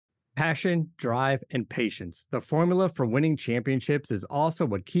Passion, drive, and patience. The formula for winning championships is also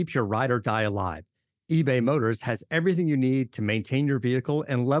what keeps your ride or die alive. eBay Motors has everything you need to maintain your vehicle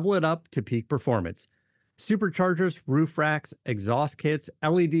and level it up to peak performance. Superchargers, roof racks, exhaust kits,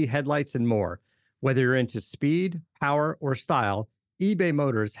 LED headlights, and more. Whether you're into speed, power, or style, eBay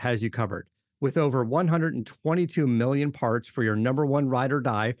Motors has you covered. With over 122 million parts for your number one ride or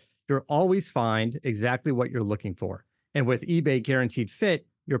die, you'll always find exactly what you're looking for. And with eBay Guaranteed Fit,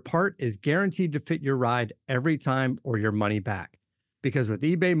 your part is guaranteed to fit your ride every time or your money back. Because with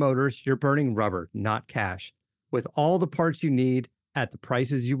eBay Motors, you're burning rubber, not cash. With all the parts you need at the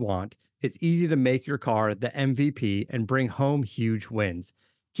prices you want, it's easy to make your car the MVP and bring home huge wins.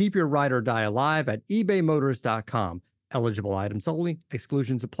 Keep your ride or die alive at ebaymotors.com. Eligible items only.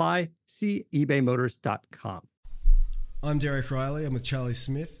 Exclusions apply. See ebaymotors.com. I'm Derek Riley. I'm with Charlie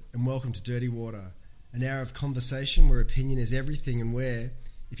Smith, and welcome to Dirty Water, an hour of conversation where opinion is everything and where,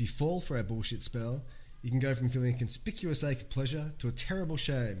 if you fall for our bullshit spell, you can go from feeling a conspicuous ache of pleasure to a terrible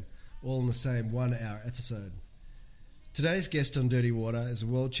shame, all in the same 1 hour episode. Today's guest on Dirty Water is a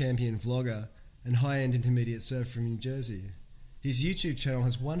world champion vlogger and high-end intermediate surfer from New Jersey. His YouTube channel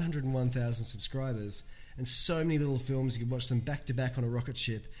has 101,000 subscribers and so many little films you can watch them back to back on a rocket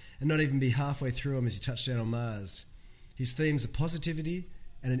ship and not even be halfway through them as you touch down on Mars. His themes are positivity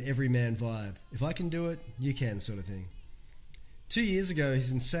and an everyman vibe. If I can do it, you can sort of thing. 2 years ago,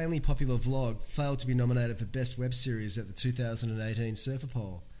 his insanely popular vlog failed to be nominated for Best Web Series at the 2018 Surfer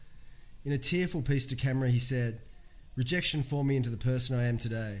Poll. In a tearful piece to camera, he said, "Rejection formed me into the person I am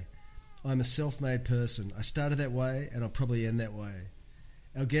today. I'm a self-made person. I started that way and I'll probably end that way."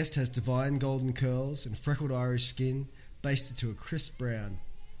 Our guest has divine golden curls and freckled Irish skin basted to a crisp brown.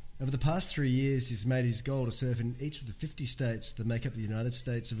 Over the past 3 years, he's made his goal to surf in each of the 50 states that make up the United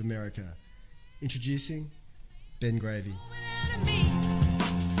States of America. Introducing Ben Gravy.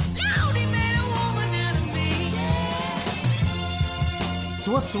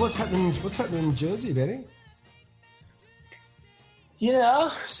 So what's happening? What's happening in Jersey, Benny? You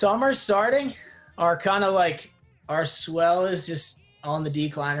know, summer's starting. Our swell is just on the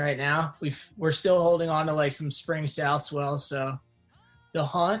decline right now. We're still holding on to like some spring south swells, so the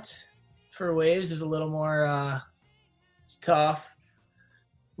hunt for waves is a little more it's tough.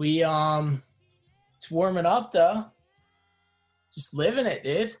 It's warming up though. Just living it,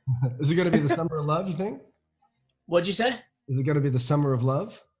 dude. Is it going to be the summer of love, you think? What'd you say? Is it going to be the summer of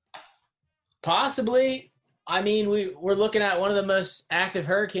love? Possibly. I mean, we're looking at one of the most active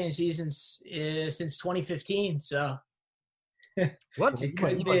hurricane seasons since 2015. So what? It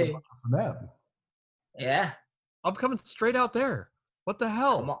could be. Yeah. I'm coming straight out there. What the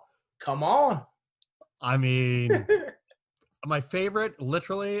hell? Come on. I mean, my favorite,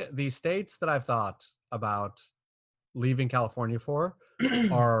 literally, the states that I've thought about leaving California for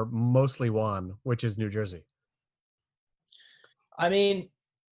are mostly one, which is New Jersey. I mean,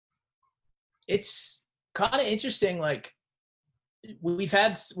 it's kind of interesting. Like we've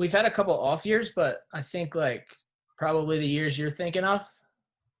had a couple off years, but I think like probably the years you're thinking of,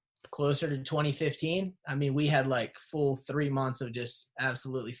 closer to 2015. I mean, we had like full 3 months of just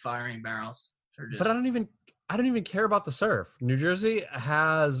absolutely firing barrels. But I don't even care about the surf. New Jersey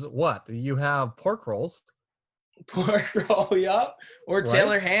has what? You have pork rolls. Pork roll, yup. Or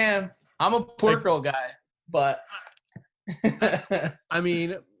Taylor ham. I'm a pork roll guy, but I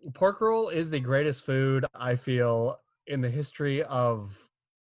mean, pork roll is the greatest food, I feel, in the history of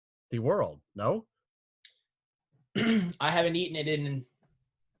the world. No? I haven't eaten it in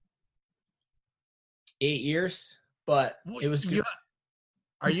 8 years, but it was good.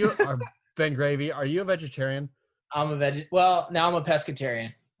 Ben Gravy, are you a vegetarian? I'm a well, now I'm a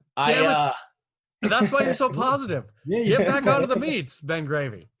pescatarian. That's why you're so positive. Get back onto the meats, Ben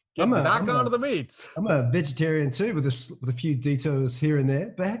Gravy. Onto the meats. I'm a vegetarian too, with a few detours here and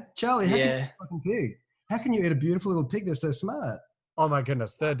there. But Charlie, how can you eat a fucking pig? How can you eat a beautiful little pig that's so smart? Oh my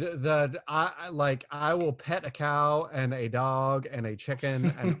goodness! I will pet a cow and a dog and a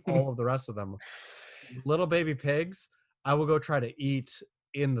chicken and all of the rest of them. Little baby pigs, I will go try to eat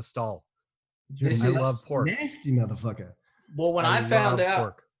in the stall. I love pork. Nasty motherfucker. Well, when I found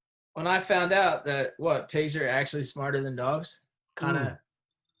out that pigs are actually smarter than dogs, kind of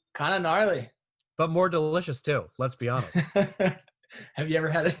gnarly, but more delicious too. Let's be honest. Have you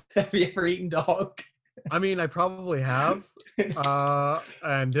ever eaten dog? I mean, I probably have,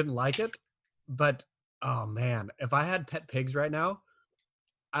 and didn't like it. But oh man, if I had pet pigs right now,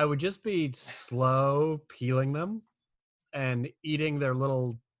 I would just be slow peeling them and eating their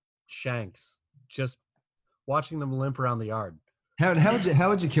little shanks, just watching them limp around the yard. How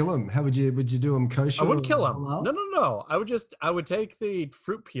would you kill them? Would you do them kosher? I wouldn't kill them. halal? No. I would take the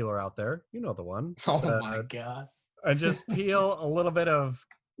fruit peeler out there. You know the one. Oh my God. And just peel a little bit of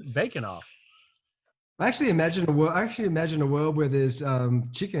bacon off. I actually imagine a world where there's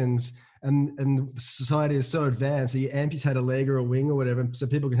chickens and society is so advanced that you amputate a leg or a wing or whatever, so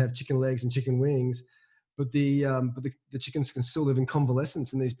people can have chicken legs and chicken wings, but the chickens can still live in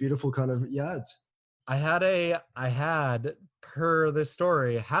convalescence in these beautiful kind of yards. I had per this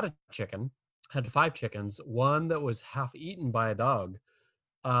story, had 5 chickens, one that was half eaten by a dog,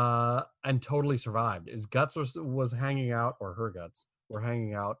 and totally survived. His guts was hanging out, or her guts were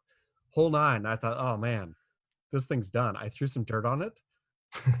hanging out, whole 9. I thought, oh man, this thing's done. I threw some dirt on it,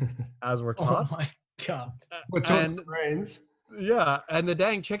 as we're taught. Oh my God. We're talking brains. Yeah, and the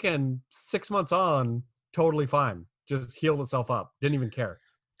dang chicken, 6 months on, totally fine. Just healed itself up. Didn't even care.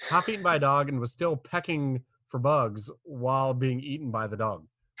 Half eaten by a dog and was still pecking for bugs while being eaten by the dog.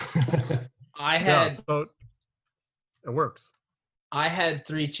 So it works. I had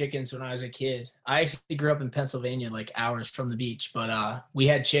 3 chickens when I was a kid. I actually grew up in Pennsylvania, like hours from the beach, but we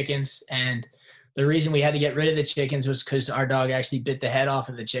had chickens, and the reason we had to get rid of the chickens was because our dog actually bit the head off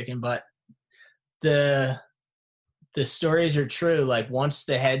of the chicken. But the stories are true. Like once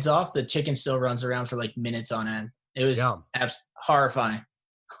the head's off, the chicken still runs around for like minutes on end. It was horrifying.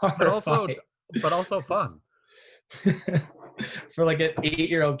 But also fun. For like an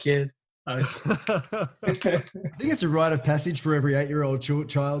 8-year-old kid. I think it's a rite of passage for every 8-year-old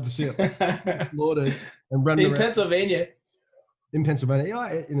child to see it slaughtered and run around. Pennsylvania. In Pennsylvania,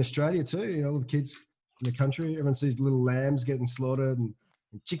 yeah, in Australia too. All the kids in the country, everyone sees little lambs getting slaughtered and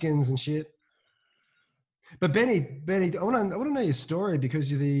chickens and shit. But Benny, I want to know your story,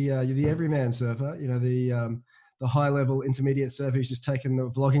 because you're the everyman surfer. The high level intermediate surfer who's just taken the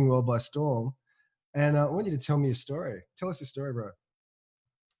vlogging world by storm. And I want you to tell me your story. Tell us your story, bro.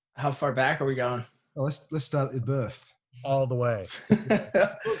 How far back are we going? Oh, let's start at your birth. All the way.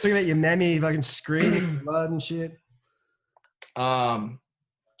 Talking about your mammy fucking screaming blood and shit. Yeah.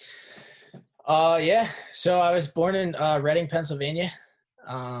 So I was born in Reading, Pennsylvania,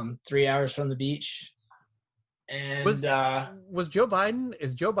 3 hours from the beach. And is Joe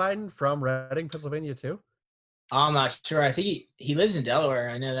Biden from Reading, Pennsylvania too? I'm not sure. I think he lives in Delaware.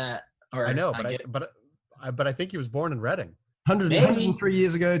 I know that. I know, but I think he was born in Reading. 103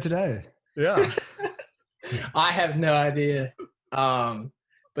 years ago today. Yeah. I have no idea. But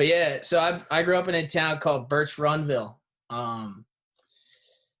yeah, so I grew up in a town called Birch Runville.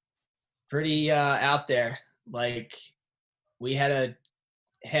 Pretty out there. Like we had a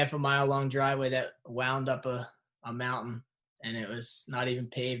half a mile long driveway that wound up a mountain, and it was not even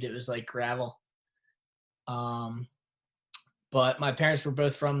paved. It was like gravel. But my parents were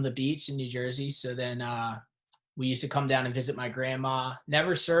both from the beach in New Jersey. So then we used to come down and visit my grandma.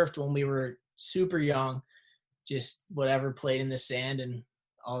 Never surfed when we were super young, just whatever, played in the sand and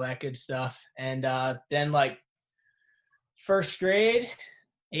all that good stuff. And then like first grade,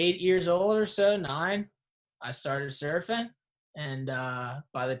 8 years old or so, 9, I started surfing. And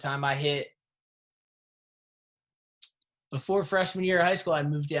by the time I hit before freshman year of high school, I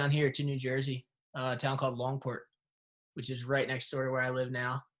moved down here to New Jersey, a town called Longport, which is right next door to where I live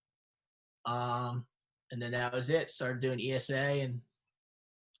now. And then that was it. Started doing ESA and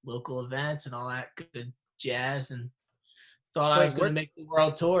local events and all that good jazz, and thought I was going to make the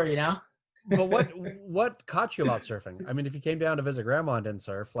world tour, But what caught you about surfing? I mean, if you came down to visit grandma and didn't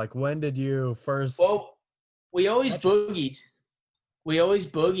surf, like when did you first? Well, we always boogied.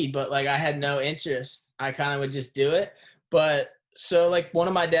 But like I had no interest. I kind of would just do it. But so like one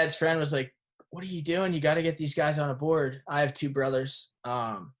of my dad's friend was like, "What are you doing? You got to get these guys on a board." I have 2 brothers.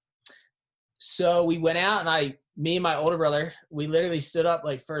 So we went out, and me and my older brother, we literally stood up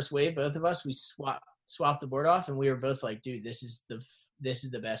like first wave, both of us. We swapped the board off, and we were both like, "Dude, this is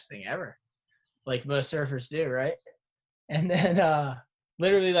the best thing ever," like most surfers do, right? And then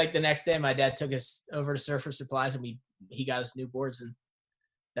literally like the next day, my dad took us over to Surfer Supplies, and he got us new boards, and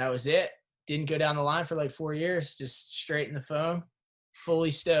that was it. Didn't go down the line for like 4 years, just straight in the foam, fully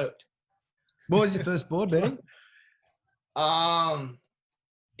stoked. What was your first board, Benny?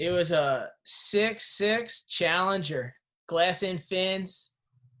 It was a 6'6" Challenger, glass in fins,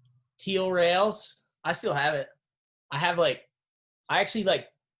 teal rails. I still have it. I have I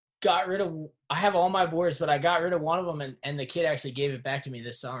have all my boards, but I got rid of one of them, and the kid actually gave it back to me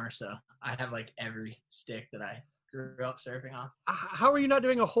this summer. So I have like every stick that I grew up surfing on. How are you not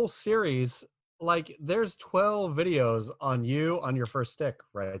doing a whole series? Like there's 12 videos on you on your first stick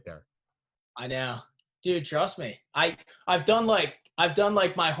right there. I know, dude, trust me. I've done like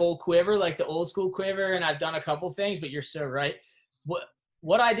my whole quiver, like the old school quiver, and I've done a couple things, but you're so right.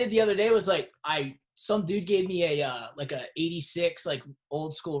 what I did the other day was like some dude gave me a like a 86 like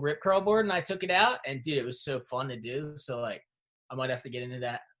old school rip curl board, and I took it out, and dude, it was so fun to do. So like I might have to get into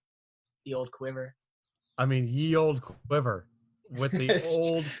that, the old quiver. I mean, ye old quiver with the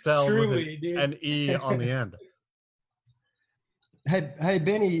old spell truly, with an E on the end. Hey,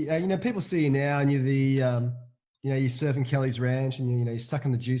 Benny. People see you now, and you're the you're surfing Kelly's Ranch, and you're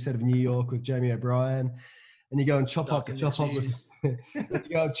sucking the juice out of New York with Jamie O'Brien, and you go and chop off with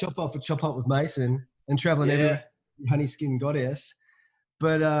Mason, and traveling everywhere, honey skin goddess.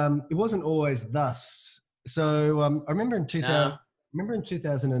 But it wasn't always thus. So I remember in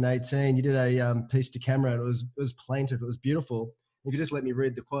 2018, you did a piece to camera, and it was plaintive. It was beautiful. If you just let me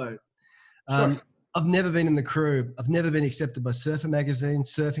read the quote. Sure. I've never been in the crew. I've never been accepted by Surfer Magazine,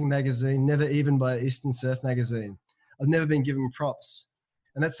 Surfing Magazine, never even by Eastern Surf Magazine. I've never been given props.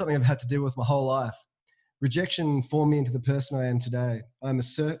 And that's something I've had to deal with my whole life. Rejection formed me into the person I am today. I'm a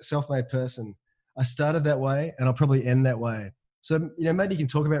self-made person. I started that way, and I'll probably end that way. So, maybe you can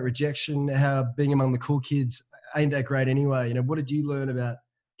talk about rejection, how being among the cool kids ain't that great anyway. What did you learn about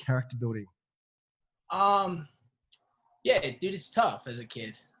character building? Yeah, dude, it's tough as a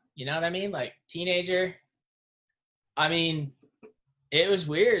kid. You know what I mean? Like teenager. I mean, it was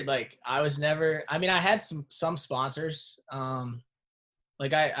weird. Like I had some sponsors.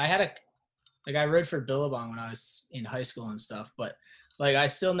 Like I rode for Billabong when I was in high school and stuff, but like I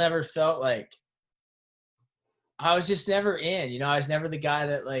still never felt like I was just never in, I was never the guy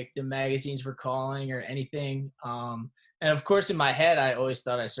that like the magazines were calling or anything. And of course in my head, I always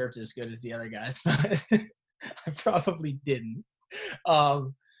thought I surfed as good as the other guys, but I probably didn't.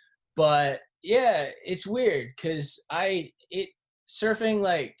 But yeah, it's weird because surfing,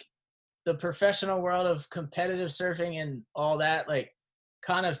 like the professional world of competitive surfing and all that, like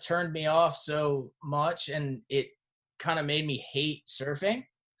kind of turned me off so much, and it kind of made me hate surfing.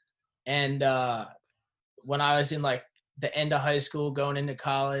 And when I was in like the end of high school going into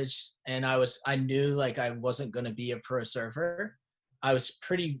college, and I knew like I wasn't going to be a pro surfer, I was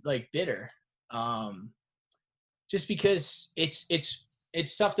pretty like bitter. Just because it's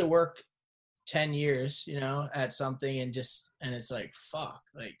tough to work 10 years, at something and it's like, fuck,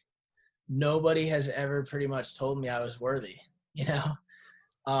 like nobody has ever pretty much told me I was worthy,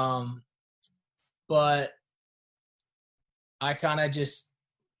 but I kind of just,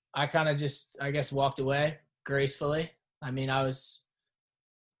 I guess, walked away gracefully. I mean, I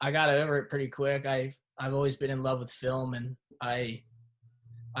got over it pretty quick. I've always been in love with film, and I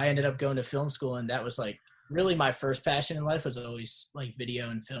ended up going to film school, and that was like really my first passion in life was always like video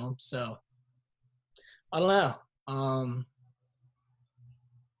and film. So I don't know.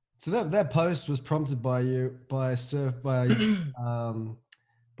 So that post was prompted by your vlog.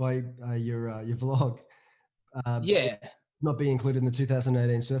 Yeah. Not being included in the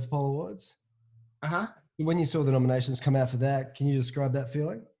 2018 Surf Pole Awards. Uh-huh. When you saw the nominations come out for that, can you describe that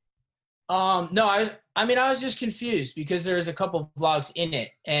feeling? No, I was just confused because there was a couple of vlogs in it,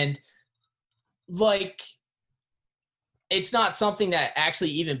 and like it's not something that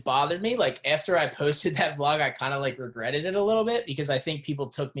actually even bothered me. Like after I posted that vlog, I kind of like regretted it a little bit because I think people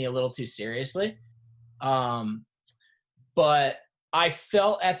took me a little too seriously. But I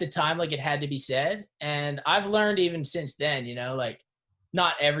felt at the time like it had to be said. And I've learned even since then, like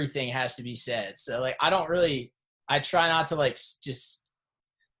not everything has to be said. So like, I try not to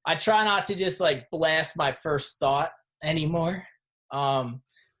just like blast my first thought anymore.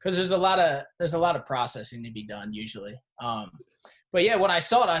 Cause there's a lot of processing to be done usually. But yeah, when I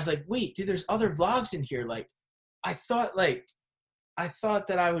saw it, I was like, wait, dude, there's other vlogs in here. Like, I thought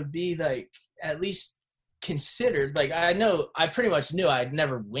that I would be like, at least considered. Like, I pretty much knew I'd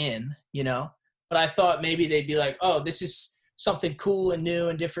never win, but I thought maybe they'd be like, oh, this is something cool and new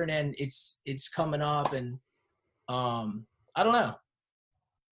and different. And it's coming up. And, I don't know.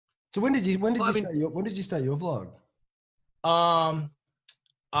 So when did you start your vlog?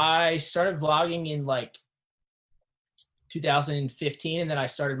 I started vlogging in like 2015, and then I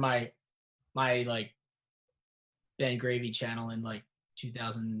started my like Ben Gravy channel in like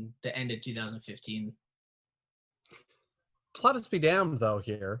the end of 2015. Let's be damned though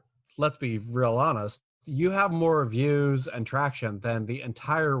here. Let's be real honest. You have more views and traction than the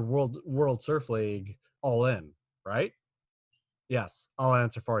entire World Surf League all in, right? Yes, I'll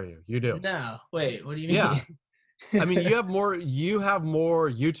answer for you. You do. No, wait, what do you mean? Yeah. I mean, you have more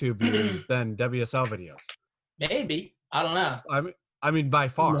YouTube views than WSL videos. Maybe. I don't know. I mean, by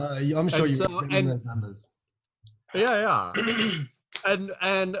far. No, I'm sure you're getting those numbers. Yeah.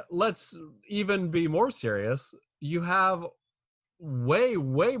 and let's even be more serious. You have way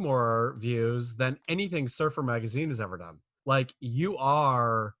more views than anything Surfer Magazine has ever done. like you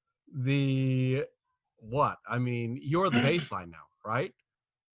are the what? I mean, you're the baseline now, right?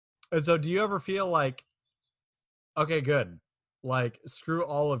 And so do you ever feel like, okay, good. Like, screw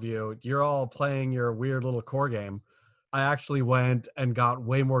all of you. You're all playing your weird little core game. I actually went and got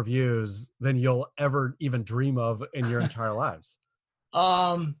way more views than you'll ever even dream of in your entire lives.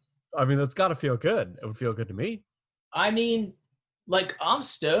 Um, I mean, that's got to feel good. It would feel good to me. I mean, like I'm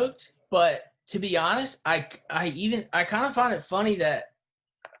stoked, but to be honest, I kind of find it funny that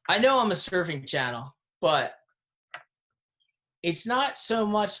I know I'm a surfing channel, but it's not so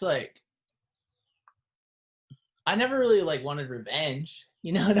much like I never really like wanted revenge.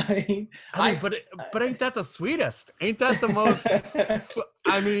 You know what I mean? But ain't that the sweetest? Ain't that the most?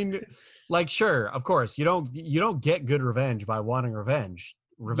 I mean, like, sure, of course, you don't get good revenge by wanting revenge.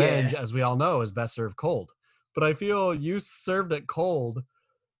 Revenge, as we all know, is best served cold. But I feel you served it cold,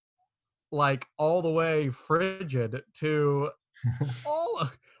 like all the way frigid to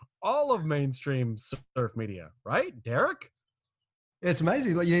all of mainstream surf media, right, Derek? It's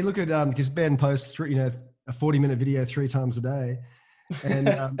amazing. Like, you look at because Ben posts a 40-minute video 3 times a day, and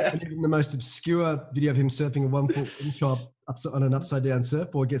even the most obscure video of him surfing a 1-foot wind chop on an upside down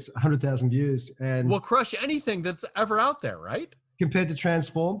surfboard gets 100,000 views, and will crush anything that's ever out there, right? Compared to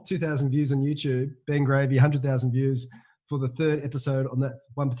Transform, 2,000 views on YouTube, Ben Gravy, 100,000 views for the 3rd episode on that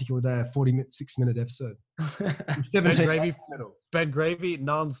one particular day, a 46-minute episode. Ben Gravy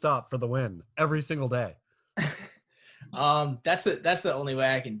nonstop for the win every single day. That's the only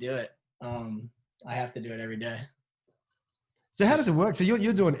way I can do it. I have to do it every day. So how does it work? So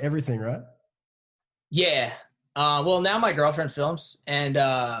you're doing everything, right? Yeah. Well, now my girlfriend films, and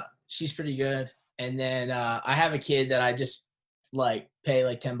she's pretty good. And then I have a kid that I just like pay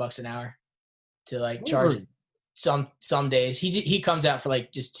like $10 an hour to like charge it. Some days he comes out for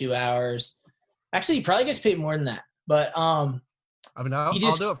like just 2 hours. Actually, he probably gets paid more than that. But I mean, I'll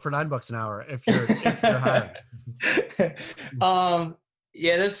do it for $9 an hour if you're hired.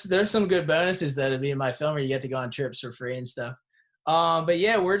 Yeah, there's some good bonuses though to be in my film where you get to go on trips for free and stuff. But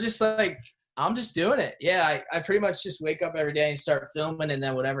yeah, we're just like, I'm just doing it. Yeah, I pretty much just wake up every day and start filming, and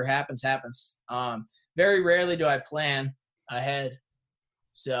then whatever happens. Very rarely do I plan ahead.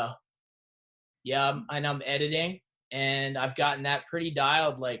 So yeah, I'm editing, and I've gotten that pretty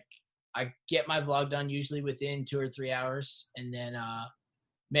dialed. Like, I get my vlog done usually within 2 or 3 hours, and then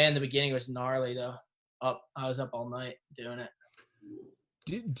man, the beginning was gnarly though. I was up all night doing it.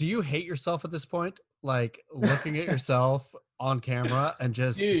 Do you hate yourself at this point? Like looking at yourself on camera and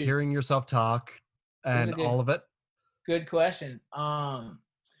just hearing yourself talk and all of it? Good question.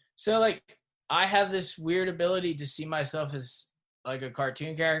 So like I have this weird ability to see myself as like a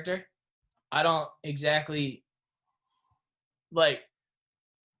cartoon character. I don't exactly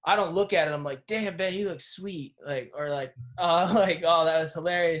I don't look at it. I'm like, damn, Ben, you look sweet. Or oh, that was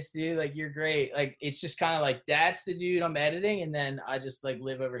hilarious, dude. Like, you're great. Like, it's just kind of like, that's the dude I'm editing. And then I just like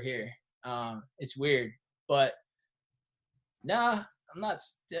live over here. It's weird, but nah, I'm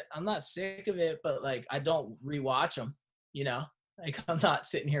not sick of it, but like, I don't rewatch them, like I'm not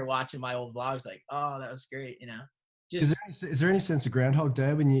sitting here watching my old vlogs. Like, oh, that was great. Just is there any sense of Groundhog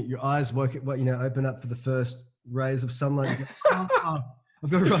Day when your eyes open up for the first rays of sunlight? I've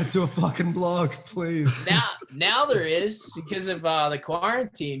got to write to a fucking blog, please. Now there is because of the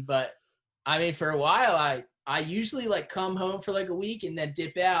quarantine. But I mean, for a while, I usually like come home for like a week and then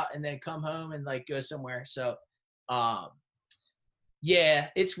dip out and then come home and like go somewhere. So, yeah,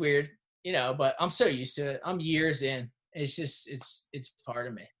 it's weird, but I'm so used to it. I'm years in. It's just, it's part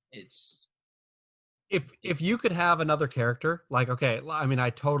of me. If you could have another character, like, okay, I mean,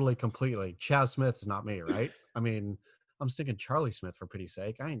 I totally completely, Chaz Smith is not me, right? I mean, I'm thinking Charlie Smith for pity's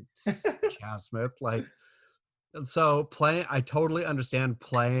sake. I ain't Chaz Smith. Like, so I totally understand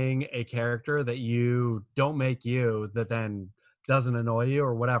playing a character that you don't make you, that then doesn't annoy you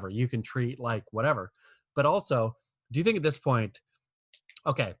or whatever. You can treat like whatever. But also, do you think at this point,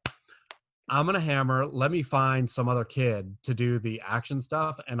 okay, I'm going to hammer, let me find some other kid to do the action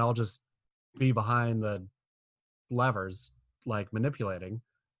stuff, and I'll just be behind the levers, like manipulating,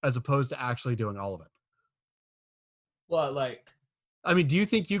 as opposed to actually doing all of it? What, like? I mean, do you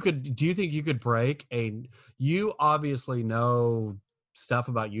think you could break you obviously know stuff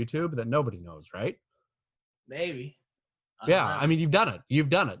about YouTube that nobody knows, right? Maybe. I mean, you've done it.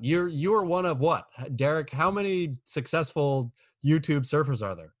 You are one of what, Derek? How many successful YouTube surfers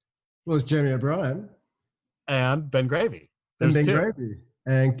are there? Well, it's Jeremy O'Brien and Ben Gravy. There's Ben two. Gravy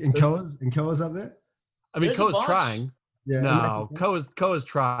and Koa's up there. I mean, There's Koa's trying. Yeah, no, Koa's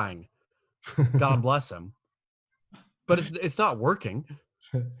trying. God bless him. But it's not working.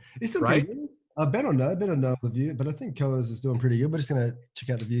 He's still right? pretty good. Ben will know the view, but I think Coas is doing pretty good. We're just gonna check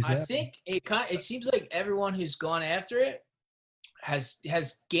out the views I now. think it seems like everyone who's gone after it has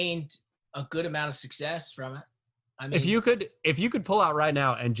gained a good amount of success from it. I mean, if you could pull out right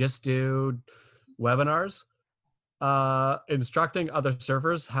now and just do webinars instructing other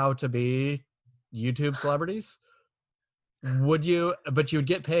surfers how to be YouTube celebrities, would you? But you'd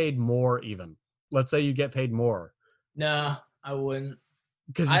get paid more even. Let's say you get paid more. no, I wouldn't.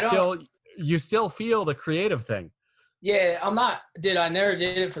 Because you still feel the creative thing. Yeah, I'm not. Dude, I never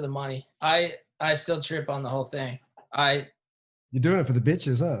did it for the money. I still trip on the whole thing. You're doing it for the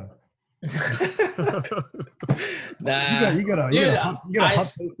bitches, huh? Nah. You got a hot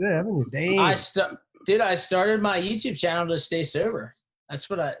take there, haven't you? Damn. I started my YouTube channel to stay sober. That's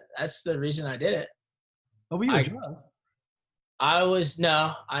the reason I did it. Oh, were you a drunk?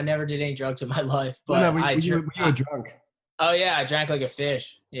 I never did any drugs in my life, but you were drunk. Oh yeah, I drank like a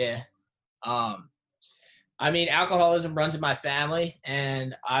fish. Yeah. I mean, alcoholism runs in my family,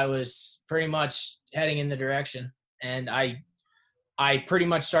 and I was pretty much heading in the direction. And I pretty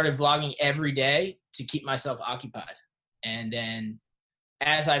much started vlogging every day to keep myself occupied. And then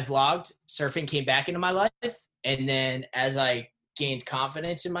as I vlogged, surfing came back into my life. And then as I gained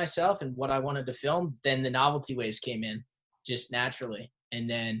confidence in myself and what I wanted to film, then the novelty waves came in just naturally. And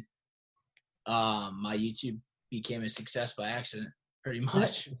then my YouTube became a success by accident, pretty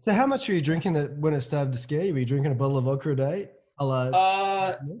much. So how much were you drinking when it started to scare you? Were you drinking a bottle of vodka a day?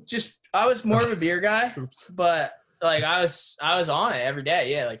 I was more of a beer guy, but like I was on it every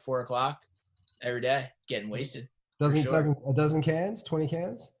day. Yeah, like 4 o'clock every day, getting wasted. A dozen cans, 20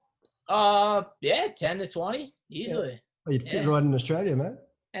 cans? Yeah, 10 to 20 easily. Yeah. Oh, you'd fit right in Australia, man.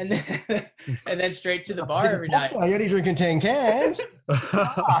 And then straight to the bar every night. You're only drinking 10 cans.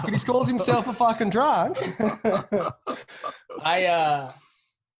 And he calls himself a fucking drunk. I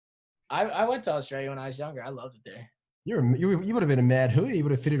went to Australia when I was younger. I loved it there. You would have been a mad hooey. You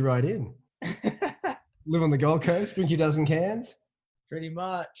would have fitted right in. Live on the Gold Coast, drink your dozen cans. Pretty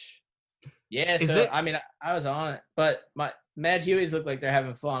much. Yeah, I was on it. But my Mad Hueys look like they're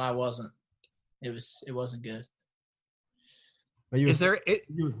having fun. I wasn't. It wasn't good. Sorry,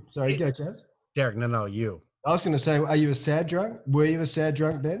 go, Chaz. Derek, no, you. I was going to say, are you a sad drunk? Were you a sad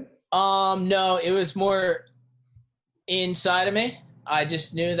drunk, Ben? No, it was more inside of me. I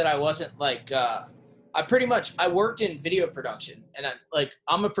just knew that I wasn't like, I worked in video production, and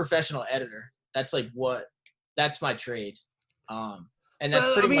I'm a professional editor. That's that's my trade. And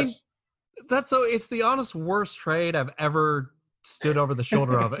that's much. It's the honest worst trade I've ever stood over the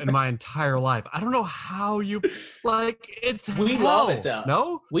shoulder of in my entire life. I don't know how you we love it though.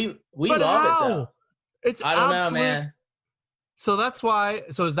 No, we love it though. I don't know, man. So that's why.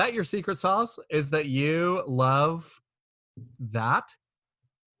 So is that your secret sauce? Is that you love that?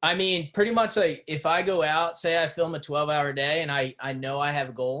 I mean, pretty much like if I go out, say I film a 12-hour day, and I know I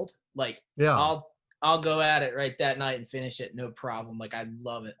have gold, I'll go at it right that night and finish it, no problem. Like I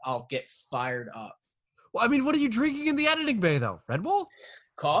love it. I'll get fired up. Well, I mean, what are you drinking in the editing bay though? Red Bull?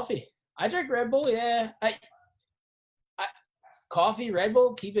 Coffee. I drink Red Bull. Yeah. Coffee, Red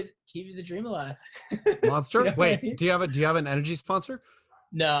Bull, keep the dream alive. Monster? Wait, do you have an energy sponsor?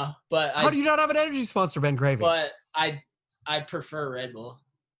 No, but how do you not have an energy sponsor, Ben Gravy? But I prefer Red Bull.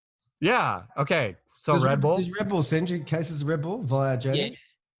 Yeah. Okay. So Red Bull. Does Red Bull send you cases of Red Bull via Jenny?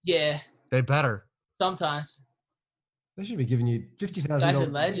 Yeah. They better. Sometimes. They should be giving you $50,000. Guys are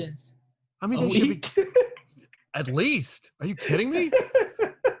legends. I mean, they should be at least. Are you kidding me?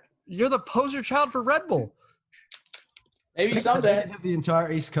 You're the poster child for Red Bull. Maybe someday. They'd have the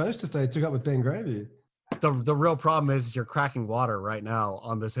entire East Coast if they took up with Ben Gravy. The real problem is you're cracking water right now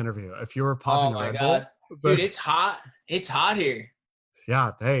on this interview. If you were popping Red Bull, dude, it's hot. It's hot here.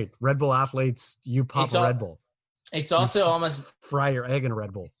 Yeah, hey, Red Bull athletes, you pop a Red Bull. It's also almost fry your egg in a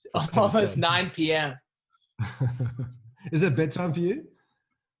Red Bull. Almost 9 p.m. Is it bedtime for you?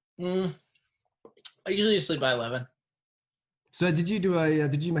 I usually sleep by 11. So did you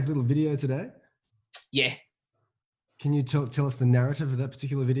make a little video today? Yeah. Can you tell us the narrative of that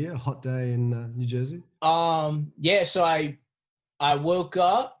particular video? Hot day in New Jersey. Yeah. So I woke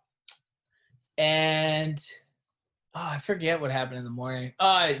up and I forget what happened in the morning.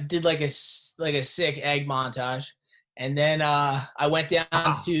 I did like a sick egg montage, and then I went down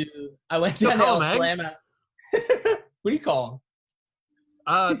to El Slam. What do you call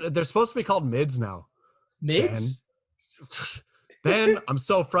them? They're supposed to be called mids now. Mids? Ben, I'm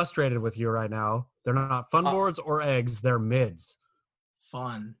so frustrated with you right now. They're not fun boards or eggs. They're mids.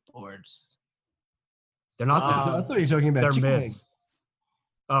 Fun boards. They're not. I thought you were talking about chicken mids. eggs.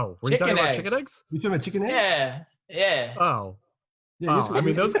 Oh, were you talking about chicken eggs? You talking about chicken eggs? Yeah. Oh, Yeah, Oh, I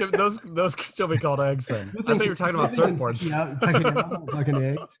mean, those could still be called eggs then. I think you were talking about surfboards. Fucking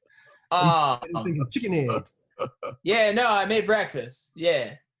eggs. Oh, I was thinking chicken eggs. yeah, no, I made breakfast.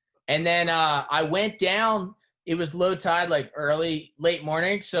 Yeah. And then I went down. It was low tide, like late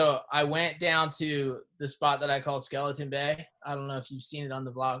morning. So I went down to the spot that I call Skeleton Bay. I don't know if you've seen it on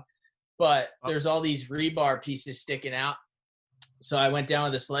the vlog, but there's all these rebar pieces sticking out. So I went down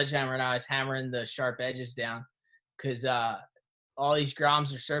with a sledgehammer and I was hammering the sharp edges down because all these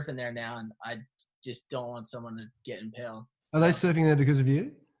groms are surfing there now, and I just don't want someone to get impaled. Are they surfing there because of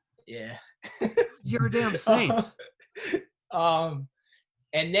you? Yeah. You're a damn saint.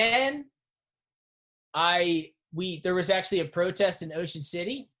 And then there was actually a protest in Ocean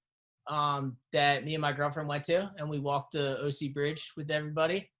City that me and my girlfriend went to, and we walked the OC Bridge with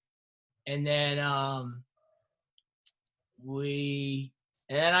everybody. And then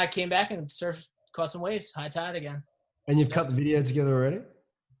I came back and caught some waves, high tide again. And you've cut the video together already?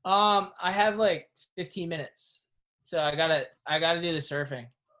 I have like 15 minutes, so I gotta do the surfing,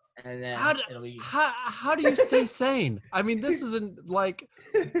 and then it'll be. How do you stay sane? I mean, this isn't like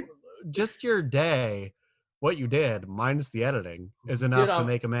just your day. What you did, minus the editing, is enough to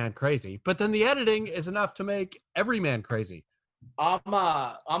make a man crazy. But then the editing is enough to make every man crazy.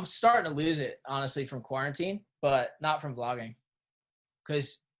 I'm starting to lose it, honestly, from quarantine, but not from vlogging,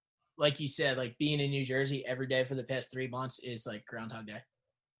 because, like you said, like being in New Jersey every day for the past 3 months is like Groundhog Day.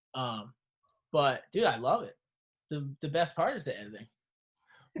 But dude, I love it. The best part is the editing.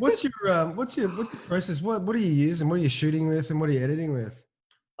 What's your process? What are you using? What are you shooting with, and what are you editing with?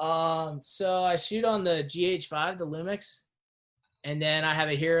 So I shoot on the GH5, the Lumix, and then I have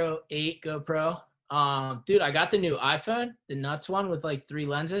a Hero 8 GoPro. Dude, I got the new iPhone, the nuts one with like 3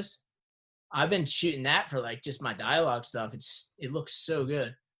 lenses. I've been shooting that for like just my dialogue stuff. It looks so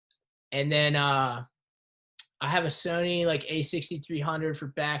good. And then I have a Sony like A6300 for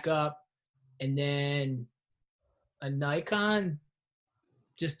backup, and then a Nikon,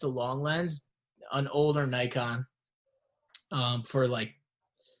 just the long lens, an older Nikon, for like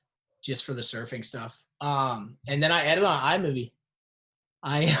just for the surfing stuff. And then I edit on iMovie.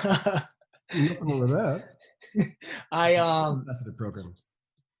 Nothing wrong with that. That's a program.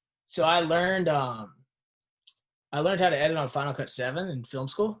 So I learned how to edit on Final Cut 7 in film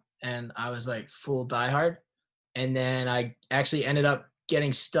school, and I was like full diehard. And then I actually ended up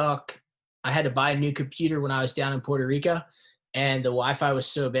getting stuck. I had to buy a new computer when I was down in Puerto Rico, and the Wi-Fi was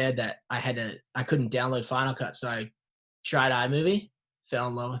so bad that I couldn't download Final Cut. So I tried iMovie, fell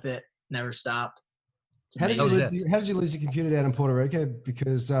in love with it, never stopped. How did you lose your computer down in Puerto Rico?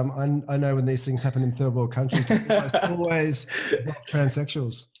 Because I know when these things happen in third world countries, it's always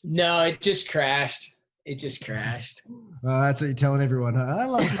transsexuals. No, it just crashed. That's what you're telling everyone. Huh? I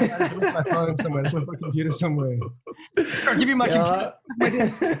lost my phone somewhere. I left my computer somewhere. I'll give you my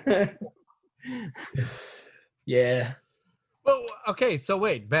computer. Yeah. Well, okay. So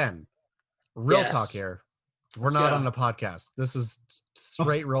wait, Ben, real talk here. We're not on a podcast. This is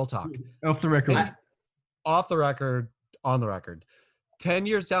straight real talk. Off the record. Off the record, on the record. 10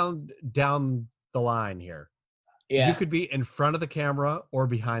 years down the line here. Yeah. You could be in front of the camera or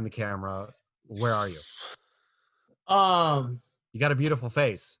behind the camera. Where are you? You got a beautiful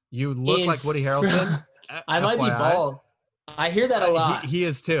face. You look like Woody Harrelson. I might be bald. I hear that a lot. He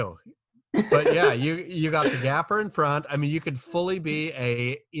is too. But yeah, you got the gapper in front. I mean, you could fully be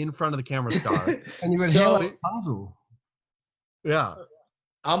a in front of the camera star. And you would hair like Puzzle. Yeah.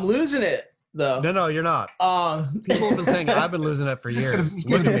 I'm losing it. Though. No, you're not. People have been saying I've been losing it for years.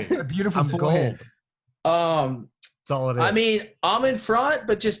 Look at me. A beautiful I'm forehead. Gold. That's all it is. I mean, I'm in front,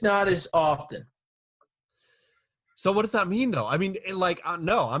 but just not as often. So what does that mean, though? I mean,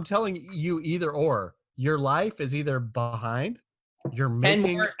 no, I'm telling you either or. Your life is either behind, you're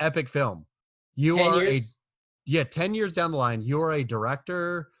making epic film. You are 10 years down the line, you're a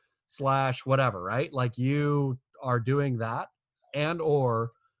director / whatever, right? Like you are doing that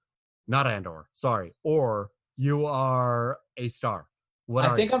or you are a star.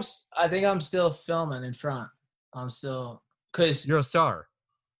 I think I'm still filming in front. I'm still, because you're a star.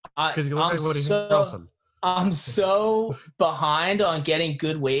 Because you look like Woody Harrelson. I'm so behind on getting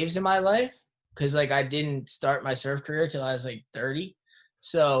good waves in my life because like I didn't start my surf career till I was like 30.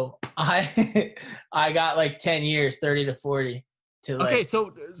 So I got like 10 years, 30 to 40 to like. Okay,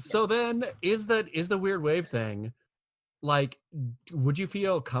 so then is the weird wave thing, like, would you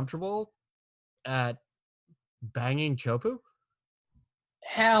feel comfortable at banging Chopu?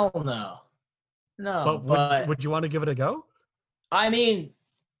 Hell no. No. But would you want to give it a go? I mean,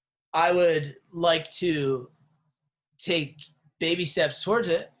 I would like to take baby steps towards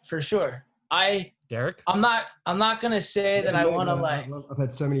it for sure. Derek? I'm not gonna say that I want to I've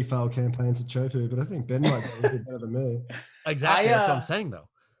had so many failed campaigns at Chopu, but I think Ben might be a bit better than me. Exactly. That's what I'm saying, though.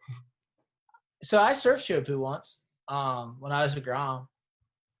 So I surfed Chopu once when I was at Grom,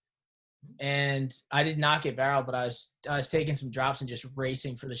 and I did not get barreled, but I was taking some drops and just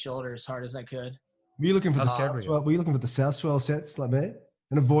racing for the shoulder as hard as I could. Were you looking for How's the Gabriel? south swell? Were you looking for the south swell sets like me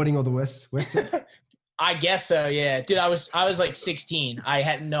and avoiding all the west sets? I guess so, yeah, dude. I was like 16. I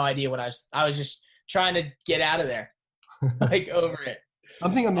had no idea what I was just trying to get out of there, like over it. I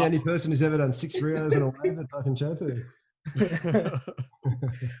think I'm the only person who's ever done 6 Rios in a wave at fucking Chopu.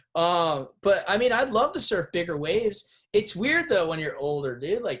 But I mean, I'd love to surf bigger waves. It's weird though when you're older,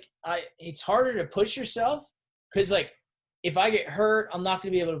 dude. Like it's harder to push yourself because like if I get hurt, I'm not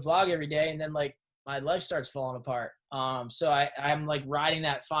gonna be able to vlog every day, and then like my life starts falling apart. So I'm like riding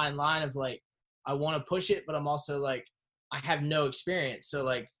that fine line of like I want to push it, but I'm also like I have no experience, so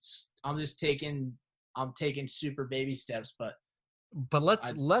like I'm taking super baby steps. But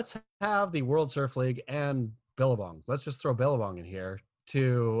let's have the World Surf League and Billabong. Let's just throw Billabong in here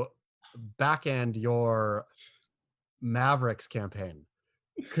to back end your Mavericks campaign.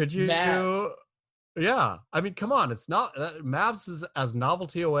 Could you? Mavs. Yeah, I mean, come on. It's not Mavs is as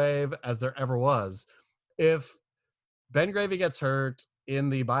novelty a wave as there ever was. If Ben Gravy gets hurt in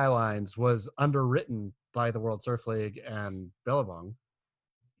the bylines was underwritten by the World Surf League and Billabong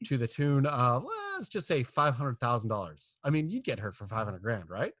to the tune of, let's just say $500,000. I mean, you'd get hurt for $500,000,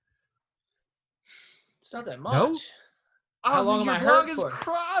 right? It's not that much. No? How long am I hurt for?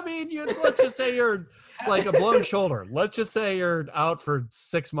 I mean, let's just say you're like a blown shoulder. Let's just say you're out for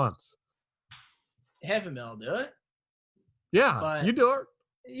 6 months. $500,000 do it. Yeah, But- you do it.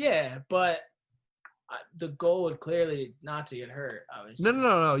 Yeah, but the goal would clearly not to get hurt. Obviously.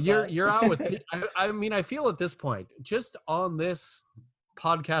 No. You're out with. I mean, I feel at this point, just on this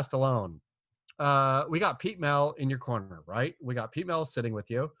podcast alone, we got Pete Mel in your corner, right? We got Pete Mel sitting with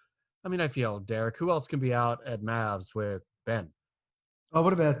you. I mean, I feel Derek. Who else can be out at Mavs with Ben? Oh,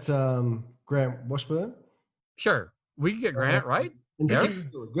 what about Grant Washburn? Sure, we can get Grant, right? And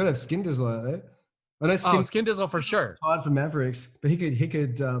Derek? good at Skin Dizzler there. I know Skin Skin Dizzle for sure. tired for Mavericks, but he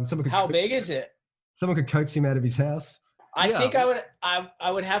could someone could How big is it? someone could coax him out of his house. I Yeah. think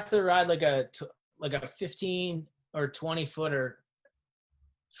I would have to ride like a 15 or 20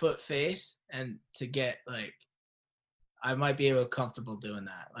 foot face, and to get like I might be able to comfortable doing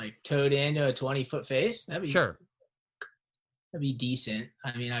that. Like towed into a 20-foot face. That'd Sure. be decent.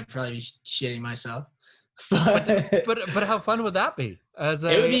 I mean, I'd probably be shitting myself. But But how fun would that be? As it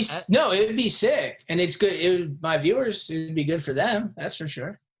would be it would be sick, and it's good. My viewers, it would be good for them. That's for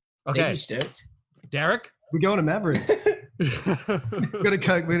sure. They'd okay, be stoked. Derek. We're going to Mavericks. we got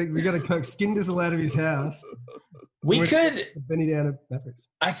to coax Skin Dizzle out of his house. We We're- could. Benny down at Mavericks.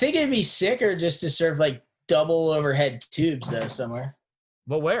 I think it'd be sicker just to serve like double overhead tubes though somewhere.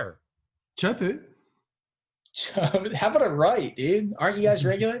 But where? Chopu. How about a right, dude? Aren't you guys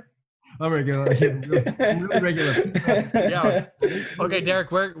regular? I'm regular. Yeah, I'm really regular. Yeah. Okay, Derek.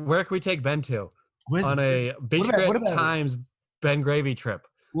 Where can we take Ben to Where's, on a Beach what Grit about- times Ben Gravy trip?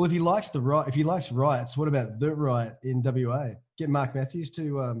 well, if he likes rights, what about the right in WA? Get Mark Matthews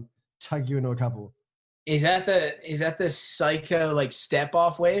to tug you into a couple. Is that the psycho like step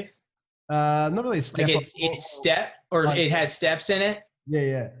off wave? Not really a step. Like up. it's step or Like- it has steps in it?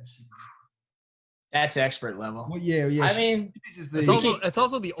 Yeah. That's expert level. Well, yeah. I mean, this is It's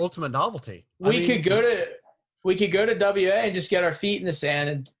also the ultimate novelty. we could go to WA and just get our feet in the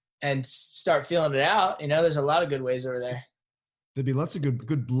sand and start feeling it out. You know, there's a lot of good ways over there. There'd be lots of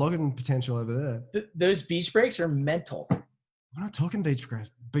good blogging potential over there. Those beach breaks are mental. We're not talking beach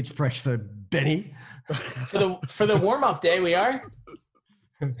breaks though, Benny. For the warm up day, we are.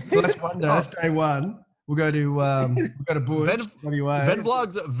 Well, that's one day. That's day one. We'll go to Bush, WA. Ben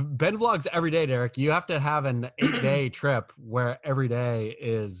vlogs every day, Derek. You have to have an 8-day trip where every day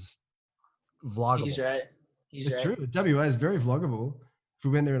is vloggable. He's right. It's true. WA is very vloggable. If we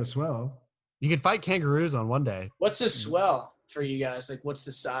went there in a swell. You could fight kangaroos on one day. What's a swell for you guys? Like, what's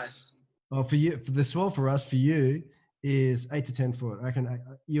the size? Well, for the swell for you is 8 to 10 foot. I reckon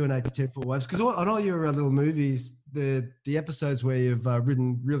you and 8 to 10 foot waves. Because on all your little movies, the episodes where you've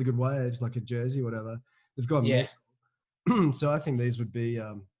ridden really good waves, like a Jersey or whatever, they've got Yeah. So I think these would be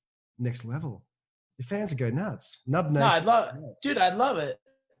next level. Your fans would go nuts. Nub Nation. No, I'd love, nuts. dude. I'd love it.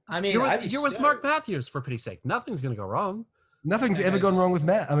 I mean, You're with Mark Matthews, for pity's sake. Nothing's gonna go wrong. Nothing's That ever guy's- gone wrong with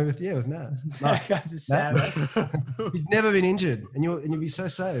Matt. I mean, with Matt. That guy's a savage. He's never been injured, and you'll be so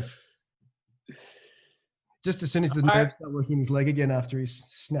safe. Just as soon as the All right. nerves start working his leg again after he's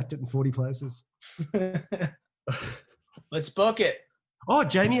snapped it in 40 places. Let's book it. Oh,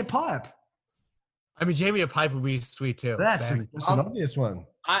 Jamie at Pipe. I mean, Jamie a pipe would be sweet too. That's Ben. an obvious one.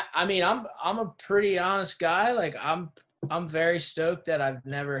 I mean, I'm a pretty honest guy. Like I'm very stoked that I've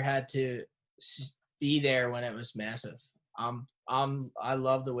never had to be there when it was massive. I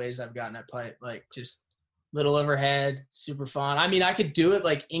love the ways I've gotten at pipe. Like just little overhead, super fun. I mean, I could do it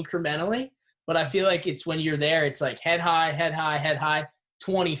like incrementally, but I feel like it's when you're there, it's like head high,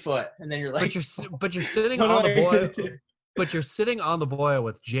 20 foot, and then you're like. But you're sitting What on am the I gonna boil. do? But you're sitting on the boil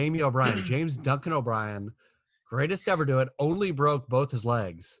with Jamie O'Brien, James Duncan O'Brien, greatest to ever do it. Only broke both his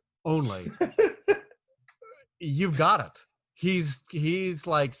legs. Only. You've got it. He's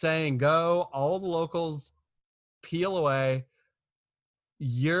like saying, go. All the locals peel away.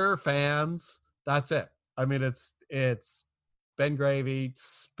 Your fans. That's it. I mean, it's Ben Gravy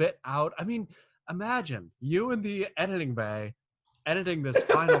spit out. I mean, imagine you in the editing bay editing this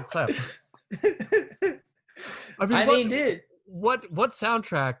final clip. I mean, dude. What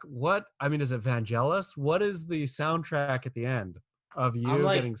soundtrack? Is it Vangelis? What is the soundtrack at the end of you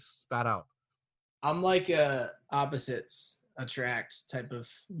getting spat out? I'm like opposites attract type of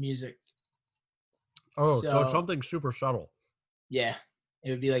music. Oh, so it's something super subtle. Yeah,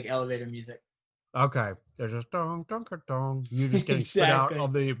 it would be like elevator music. Okay, there's just dong dong dong. You just getting spit Exactly. out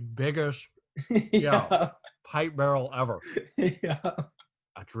of the biggest Yeah. pipe barrel ever. Yeah.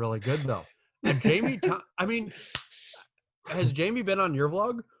 That's really good though. And Jamie, I mean, has Jamie been on your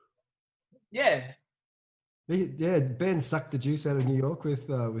vlog? Yeah. Yeah, Ben sucked the juice out of New York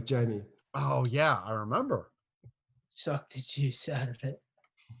with Jamie. Oh yeah, I remember. Suck the juice out of it.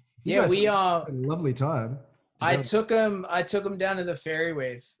 You Yeah, guys we had a lovely time. I together. took him down to the ferry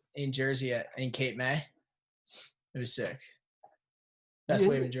wave in Jersey in Cape May. It was sick. Best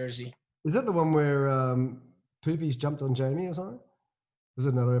wave in Jersey. Is that the one where Poopies jumped on Jamie or something? Was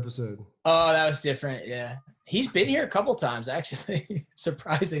it another episode? Oh, that was different. Yeah, he's been here a couple times actually.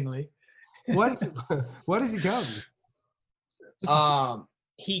 Surprisingly. Why does he come?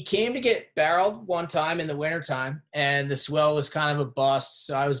 He came to get barreled one time in the wintertime, and the swell was kind of a bust,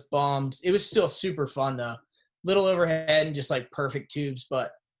 so I was bummed. It was still super fun though. Little overhead and just like perfect tubes,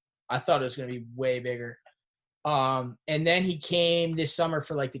 but I thought it was going to be way bigger. And then he came this summer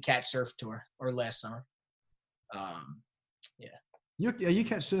for like the Catch Surf tour, or last summer. Yeah. You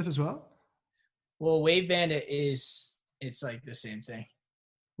catch surf as well? Well, Wave Bandit it's like the same thing.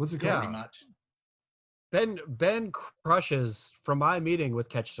 What's it Yeah. called? Pretty much. Ben crushes from my meeting with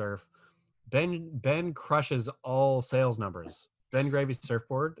Catch Surf. Ben crushes all sales numbers. Ben Gravy's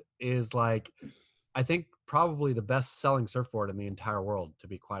surfboard is like, I think probably the best selling surfboard in the entire world, to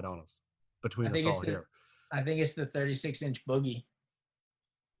be quite honest, between us all here. I think it's the 36-inch boogie.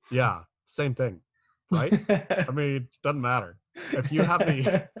 Yeah, same thing, right? I mean, it doesn't matter. If you have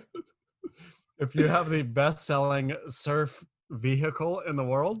the best selling surf vehicle in the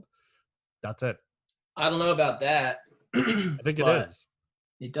world, that's it. I don't know about that. I think it but is.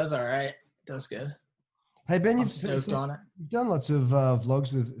 It does all right. It does good. Hey Ben, I'm you've stoked on it. done lots of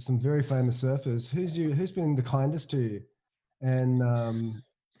vlogs with some very famous surfers. Who's been the kindest to you? And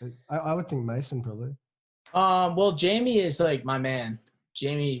I would think Mason probably. Well, Jamie is like my man.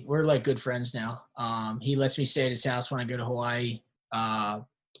 Jamie, we're like good friends now. He lets me stay at his house when I go to Hawaii.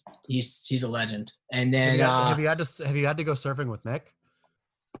 He's a legend. And then have you had to go surfing with Mick?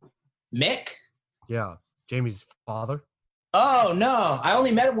 Mick? Yeah, Jamie's father. Oh no, I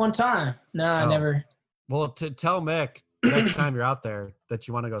only met him one time. No, I never. Well, to tell Mick next time you're out there that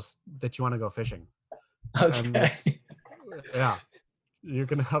you want to go fishing. Okay. Yeah, you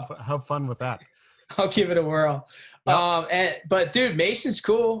can have fun with that. I'll give it a whirl. Yep. But dude, Mason's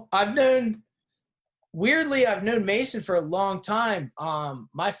cool. I've known Mason for a long time.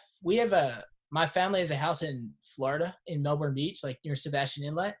 My family has a house in Florida, in Melbourne Beach, like near Sebastian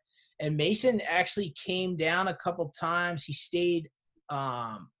Inlet. And Mason actually came down a couple times. He stayed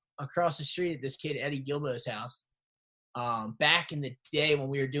across the street at this kid Eddie Gilbo's house back in the day when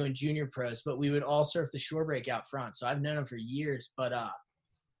we were doing junior pros. But we would all surf the shore break out front. So I've known him for years. But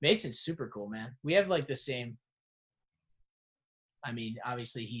Mason's super cool, man. We have like the same. I mean,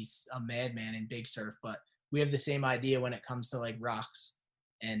 obviously he's a madman in big surf, but we have the same idea when it comes to like rocks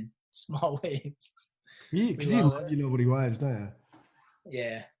and small waves. Because you love your novelty waves, don't you?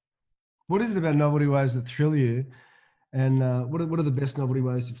 Yeah. What is it about novelty waves that thrill you? And what are the best novelty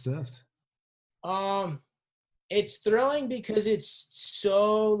waves you've surfed? It's thrilling because it's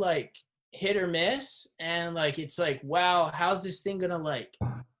so like hit or miss, and like it's like, wow, how's this thing gonna like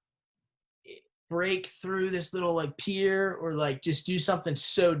break through this little like pier, or like just do something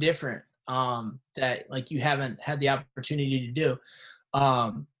so different that like you haven't had the opportunity to do.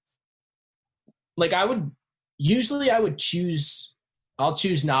 Like I'll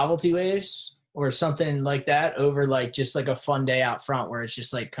choose novelty waves or something like that over like just like a fun day out front where it's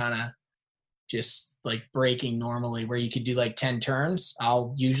just like kind of just like breaking normally where you could do like 10 turns,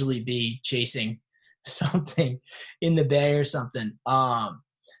 I'll usually be chasing something in the bay or something.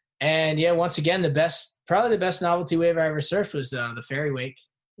 And yeah, once again, probably the best novelty wave I ever surfed was the Fairy Wake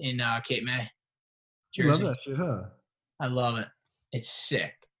in Cape May, You love Jersey. that shit, huh? I love it. It's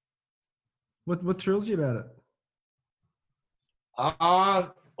sick. What thrills you about it?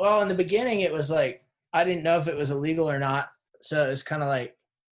 Well, in the beginning, it was like I didn't know if it was illegal or not, so it was kind of like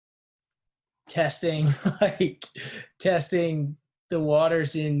testing, testing the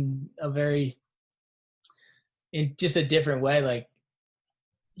waters in just a different way. Like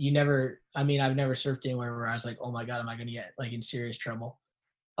I've never surfed anywhere where I was like, oh my God, am I going to get like in serious trouble?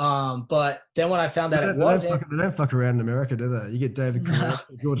 But then when I found that They don't fuck around in America, do they? You get David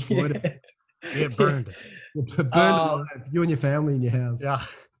Koresh, George Floyd. You get burned. You're burned alive, you and your family in your house. Yeah.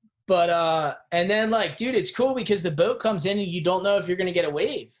 But and then like, dude, it's cool because the boat comes in and you don't know if you're gonna get a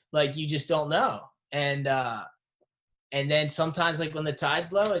wave. Like you just don't know. And then sometimes like when the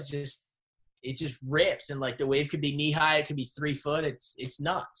tide's low, it just rips and like the wave could be knee high, it could be 3 foot. It's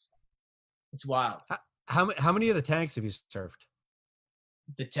nuts. It's wild. How many of the tanks have you surfed?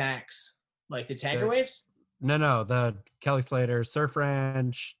 The tanks, like the tanker waves? No, the Kelly Slater, Surf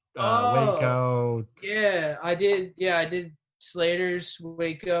Ranch, Waco. Yeah, I did. Yeah, I did Slater's,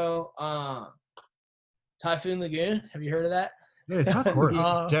 Waco, Typhoon Lagoon. Have you heard of that? Yeah, Typhoon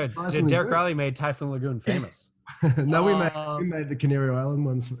Lagoon. Derek Riley made Typhoon Lagoon famous. No, we made the Canary Island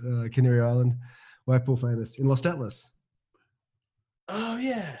ones. Canary Island wave pool famous in Los Atlas. Oh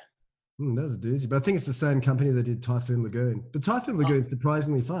yeah. That was a doozy. But I think it's the same company that did Typhoon Lagoon. But Typhoon Lagoon's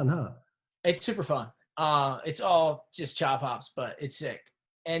surprisingly fun, huh? It's super fun. It's all just chop hops, but it's sick.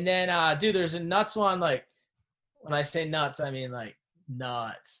 And then, dude, there's a nuts one. Like when I say nuts, I mean like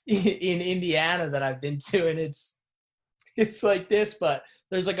nuts in Indiana that I've been to, and it's like this, but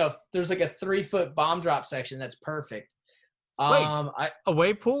there's like a 3 foot bomb drop section that's perfect. A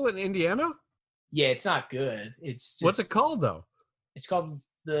wave pool in Indiana? Yeah, it's not good. It's just, what's it called though? It's called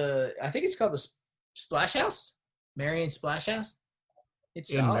I think it's called the Splash House, Marion Splash House.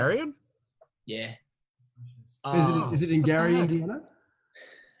 It's in Marion. Yeah. Is it in Gary, Indiana?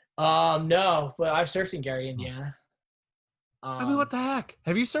 No, but I've surfed in Gary, Indiana. I mean, what the heck?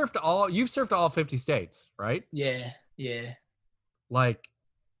 You've surfed all 50 states, right? Yeah. Like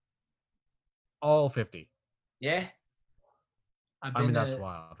all 50. Yeah. That's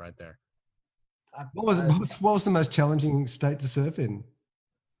wild right there. What was the most challenging state to surf in?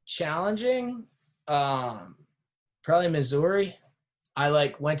 Challenging? Probably Missouri.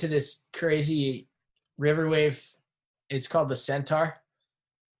 I went to this crazy river wave. It's called the Centaur.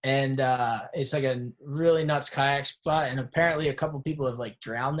 And it's like a really nuts kayak spot. And apparently a couple people have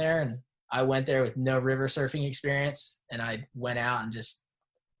drowned there. And I went there with no river surfing experience. And I went out and just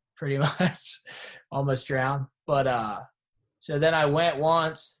pretty much almost drowned. But so then I went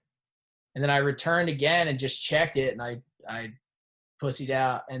once and then I returned again and just checked it. And I pussied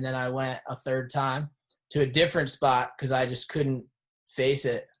out. And then I went a third time to a different spot because I just couldn't face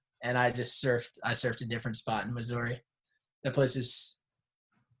it. And I surfed a different spot in Missouri. That place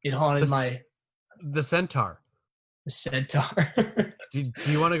it haunted the Centaur. The Centaur. Do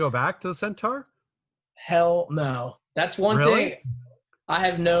you want to go back to the Centaur? Hell no. That's one really? thing. I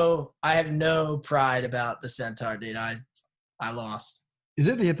have no pride about the Centaur, dude. I lost. Is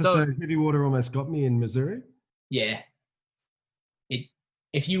it the episode Heavy Water Almost Got Me in Missouri? Yeah.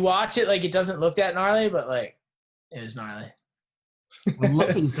 If you watch it, it doesn't look that gnarly, but it was gnarly. I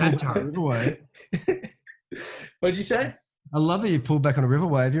love the Centaur river wave. What'd you say? I love that you pulled back on a river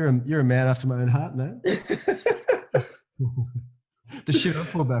wave. You're a man after my own heart, man. The shit I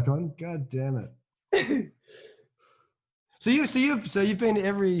pulled back on. God damn it. So you've been to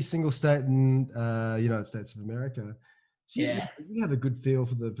every single state in United States of America. So you have a good feel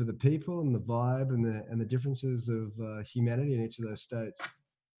for the people and the vibe and the differences of humanity in each of those states.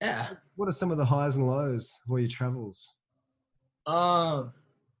 Yeah. What are some of the highs and lows of all your travels? Well,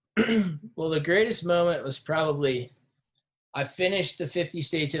 the greatest moment was probably I finished the 50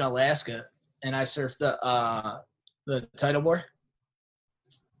 states in Alaska and I surfed the tidal bore,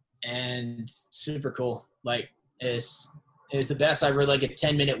 and super cool. It was the best. I rode a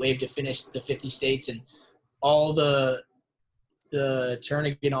 10-minute wave to finish the 50 states and all the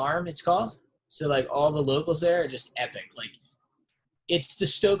Turnagain Arm, it's called. So all the locals there are just epic. It's the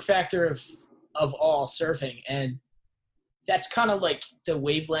stoke factor of all surfing, and that's kind of the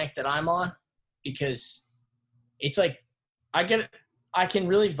wavelength that I'm on, because it's I can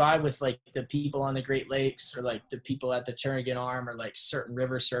really vibe with the people on the Great Lakes or the people at the Turnagain Arm or certain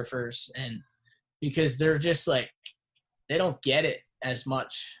river surfers, and because they're just like, they don't get it as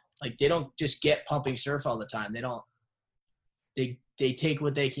much. Like they don't just get pumping surf all the time. They take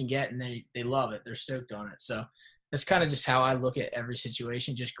what they can get and they love it. They're stoked on it. So that's kind of just how I look at every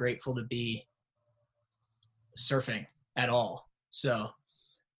situation. Just grateful to be surfing at all. So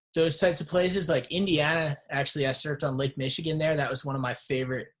those types of places like Indiana, actually I surfed on Lake Michigan there. That was one of my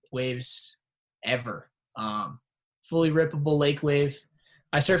favorite waves ever. Fully rippable lake wave.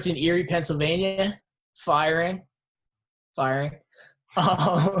 I surfed in Erie, Pennsylvania, firing.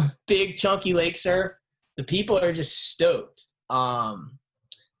 Big chunky lake surf. The people are just stoked.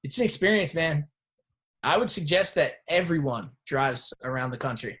 It's an experience, man. I would suggest that everyone drives around the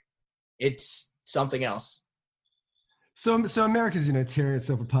country. It's something else. So America's, tearing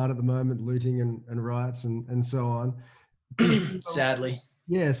itself apart at the moment, looting and riots and so on. Sadly.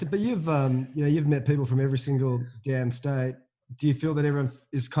 Yeah. So, but you've met people from every single damn state. Do you feel that everyone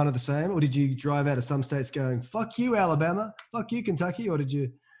is kind of the same, or did you drive out of some states going, "Fuck you, Alabama, fuck you, Kentucky," or did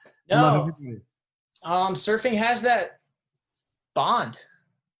you love everybody? Surfing has that bond.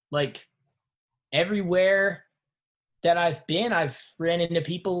 Like everywhere that I've been, I've ran into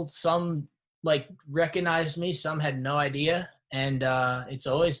people. Some like recognized me, some had no idea. And it's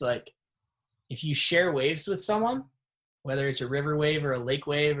always like, if you share waves with someone, whether it's a river wave or a lake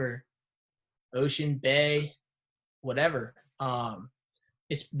wave or ocean, bay, whatever,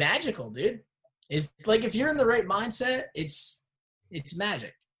 it's magical, dude. It's like, if you're in the right mindset, it's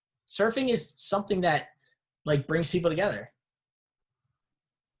magic. Surfing is something that like brings people together.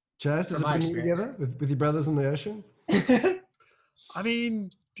 Chaz, does it bring you together with your brothers in the ocean? I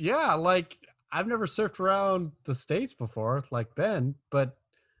mean, yeah, like I've never surfed around the States before, like Ben, but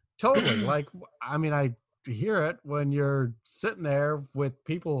totally. Like, I mean, I hear it when you're sitting there with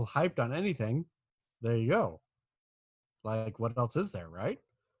people hyped on anything. There you go. Like, what else is there, right?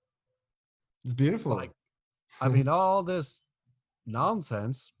 It's beautiful. Like, I mean, all this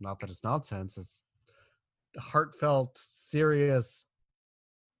nonsense, not that it's nonsense, it's heartfelt, serious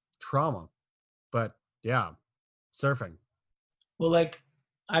trauma. But yeah, surfing. Well, like,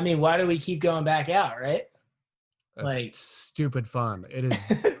 I mean, why do we keep going back out, right? That's like stupid fun. It is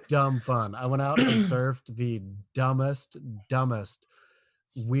dumb fun. I went out and surfed the dumbest,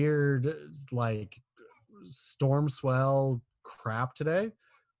 weird, like storm swell crap today,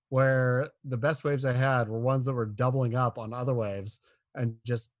 where the best waves I had were ones that were doubling up on other waves and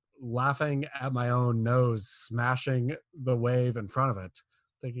just laughing at my own nose, smashing the wave in front of it,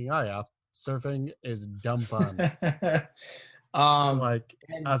 thinking, oh yeah, surfing is dumb fun. Like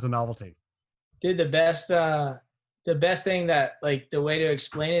as a novelty. Dude, the best thing that, like, the way to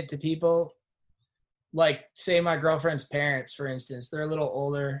explain it to people, like, say my girlfriend's parents, for instance, they're a little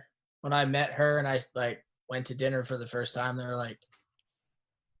older. When I met her and I like went to dinner for the first time, they were like,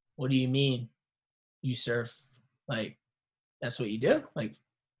 what do you mean you surf? Like, that's what you do? Like,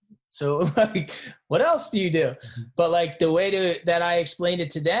 so like, what else do you do? But like the way that I explained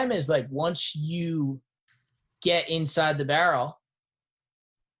it to them is like, once you get inside the barrel,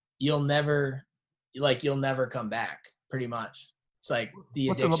 you'll never come back, pretty much. It's like the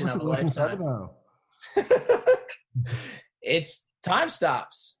addiction of a lifetime. It's time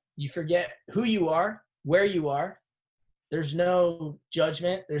stops. You forget who you are, where you are. There's no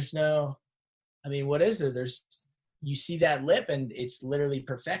judgment. There's no, I mean, what is there? You see that lip and it's literally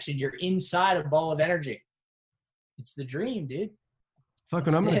perfection. You're inside a ball of energy. It's the dream, dude.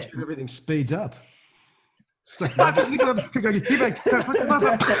 Fucking, I'm going to do everything speeds up. It's like,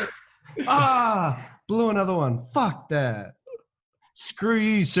 blew another one. Fuck that. Screw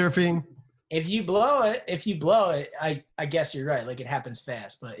you, surfing. If you blow it, I guess you're right. Like, it happens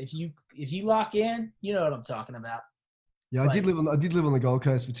fast. But if you lock in, you know what I'm talking about. Yeah, I did live on the Gold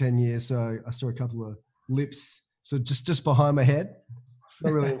Coast for 10 years, so I saw a couple of lips. So just behind my head.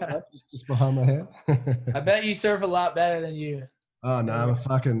 Not really, just behind my head. I bet you surf a lot better than you. Oh no, I'm a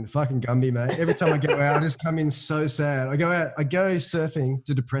fucking Gumby, mate. Every time I go out, I just come in so sad. I go surfing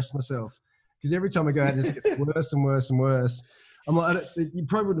to depress myself because every time I go out, it just gets worse and worse and worse. I'm like, you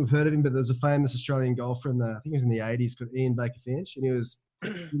probably wouldn't have heard of him, but there's a famous Australian golfer in I think it was in the 80s, called Ian Baker Finch, and he was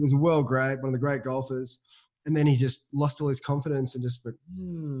a world great, one of the great golfers. And then he just lost all his confidence and just went,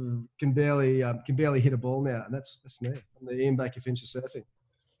 can barely hit a ball now. And that's me. I'm the Ian Baker Finch of surfing.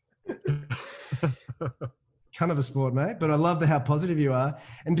 Kind of a sport, mate. But I love how positive you are.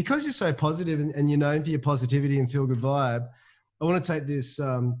 And because you're so positive and you're known for your positivity and feel good vibe, I want to take this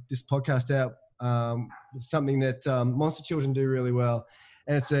podcast out with something that Monster Children do really well.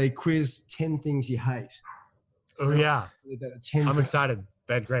 And it's a quiz, 10 things you hate. Oh, yeah. I'm excited.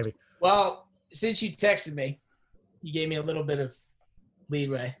 Bad gravy. Well, since you texted me, you gave me a little bit of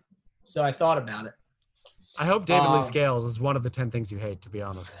leeway. So I thought about it. I hope David Lee Scales is one of the 10 things you hate, to be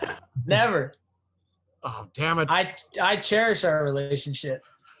honest. Never. Oh, damn it. I cherish our relationship.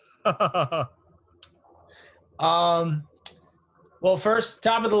 Well, first,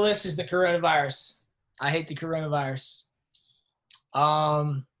 top of the list is the coronavirus. I hate the coronavirus.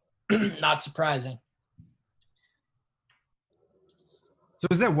 Not surprising. So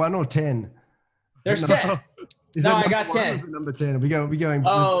is that 1 or 10? There's 10. No, I got 10. Is it number 10? Are we going?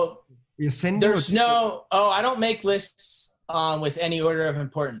 Oh, are you ascending? there's no. Oh, I don't make lists with any order of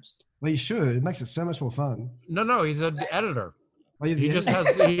importance. Well, you should. It makes it so much more fun. No, he's an editor. Oh, He just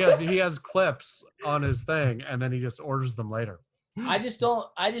he has clips on his thing, and then he just orders them later. I just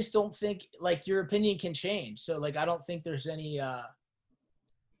don't think like your opinion can change. So like I don't think there's any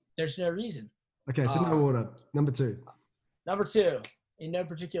there's no reason. Okay, so no order. Number 2. Number 2, in no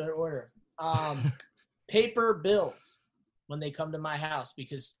particular order. Paper bills when they come to my house,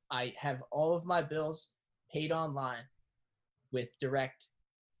 because I have all of my bills paid online with direct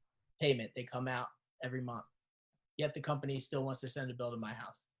payment. They come out every month. Yet the company still wants to send a bill to my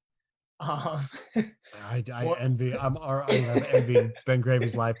house. I envy. I've envied Ben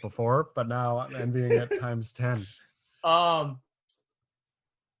Gravy's life before, but now I'm envying it times 10.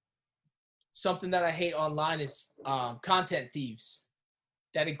 Something that I hate online is content thieves.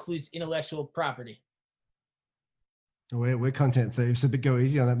 That includes intellectual property. Oh, we're content thieves, so go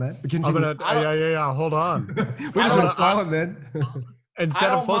easy on that, man. I'm gonna, yeah. Hold on. We're just silent then.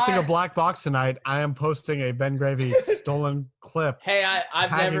 Instead of posting a black box tonight, I am posting a Ben Gravy stolen clip. Hey,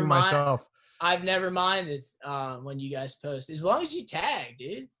 I've never myself. I've never minded when you guys post, as long as you tag,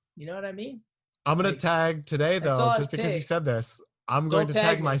 dude. You know what I mean? I'm gonna tag today though, just because you said this. I'm going to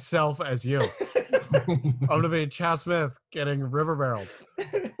tag myself as you. I'm gonna be Chaz Smith getting river barreled.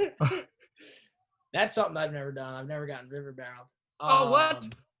 That's something I've never done. I've never gotten river barreled.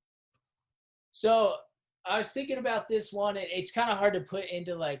 What? So I was thinking about this one, and it's kind of hard to put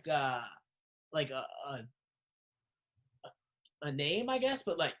into like a name, I guess,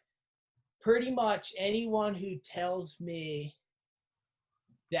 but like pretty much anyone who tells me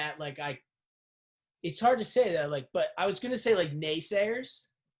that like it's hard to say that, like, but I was gonna say like naysayers,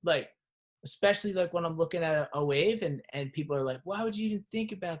 like especially like when I'm looking at a wave and people are like, why would you even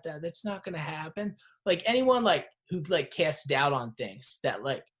think about that? That's not gonna happen. Like anyone like who like casts doubt on things that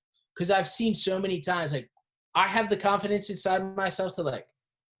like, because I've seen so many times, like I have the confidence inside myself to like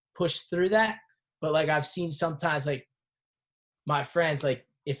push through that, but like I've seen sometimes like my friends, like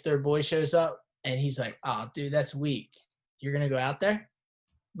if their boy shows up and he's like, oh dude, that's weak, you're gonna go out there,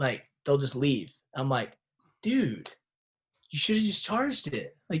 like they'll just leave. I'm like, dude, you should have just charged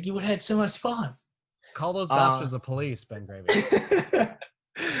it. Like you would have had so much fun. Call those bastards the police, Ben Gravy.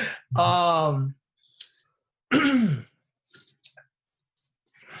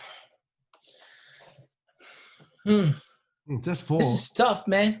 Just 4. This is tough,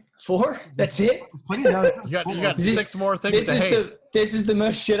 man. 4? That's it? You got 6 more things to hate. This is the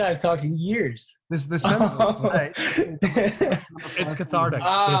most shit I've talked in years. It's cathartic.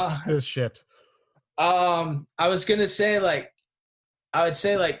 This shit. I was gonna say like, I would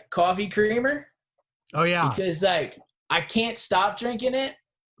say like coffee creamer. Oh yeah. Because like I can't stop drinking it,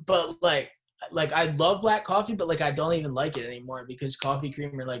 but like I love black coffee, but like I don't even like it anymore because coffee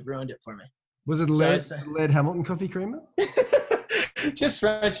creamer like ruined it for me. Was it Laird Hamilton coffee creamer? Just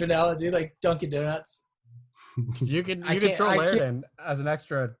French vanilla, dude, like Dunkin' Donuts. You can throw Laird in as an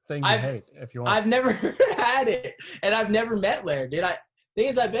extra thing you hate if you want. I've never had it, and I've never met Laird, dude. Thing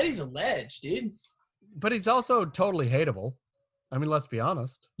is, I bet he's a ledge, dude. But he's also totally hateable. I mean, let's be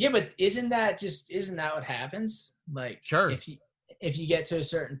honest. Yeah, but isn't that what happens? Like, sure. If you get to a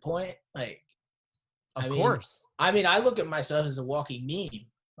certain point, like, of course. I mean, I look at myself as a walking meme.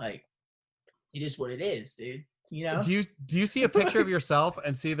 Like, it is what it is, dude. You know? Do you see a picture of yourself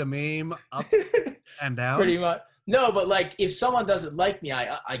and see the meme up and down? Pretty much. No, but like, if someone doesn't like me,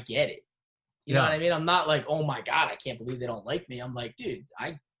 I get it. You know what I mean? I'm not like, oh my God, I can't believe they don't like me. I'm like, dude,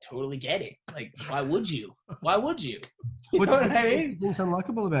 I totally get it. Like, why would you? Why would you? You know what I mean? What's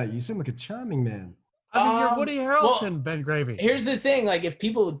unlikable about you? You seem like a charming man. I mean, you're Woody Harrelson, Ben Gravy. Here's the thing: like, if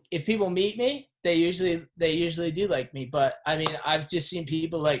people meet me, they usually do like me. But I mean, I've just seen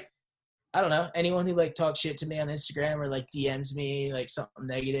people like, I don't know, anyone who like talks shit to me on Instagram or like DMs me like something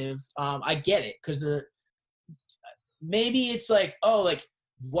negative. I get it because maybe it's like, oh, like,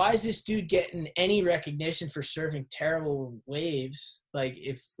 why is this dude getting any recognition for surfing terrible waves? Like,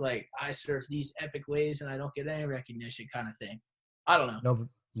 if like I surf these epic waves and I don't get any recognition, kind of thing. I don't know. No,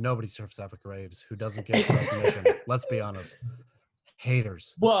 nobody surfs epic waves who doesn't get recognition. Let's be honest.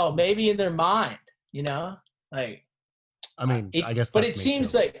 Haters. Well, maybe in their mind, you know, like. I mean, I guess. But it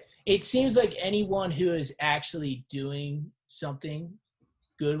seems like it seems like anyone who is actually doing something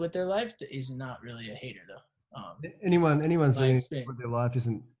good with their life is not really a hater, though. Anyone's my doing anything experience. with their life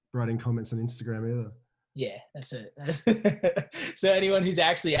isn't writing comments on Instagram either. Yeah, that's it. So anyone who's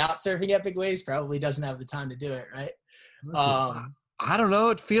actually out surfing epic waves probably doesn't have the time to do it, right? I don't know.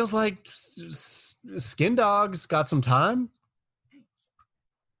 It feels like Skin Dog's got some time.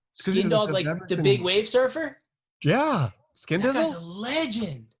 Skin Dog, like the big wave surfer? Yeah. Skin That guy's a Dizzle?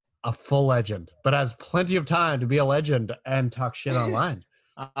 legend. A full legend, but has plenty of time to be a legend and talk shit online.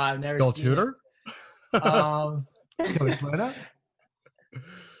 I've never Bill seen Tudor? it. Kelly Slater?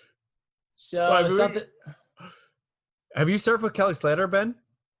 So something. Have you surfed with Kelly Slater, Ben?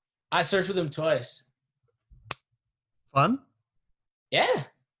 I surfed with him twice. Fun? Yeah.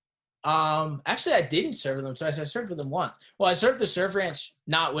 Actually, I didn't surf with him twice. I surfed with him once. Well, I surfed the surf ranch,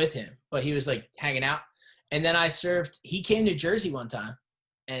 not with him, but he was like hanging out. And then I surfed. He came to Jersey one time,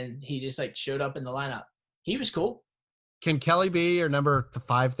 and he just like showed up in the lineup. He was cool. Can Kelly be your number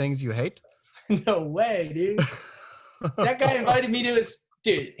 5 things you hate? No way, dude. That guy invited me to his.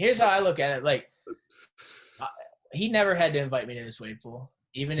 Dude, here's how I look at it. Like, he never had to invite me to his wave pool,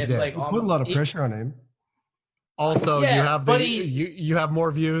 even if like You put a lot of pressure on him. Also, Yeah, you have but you have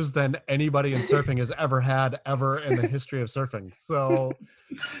more views than anybody in surfing has ever had in the history of surfing. So,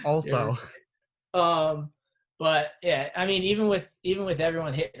 also, but yeah, I mean, even with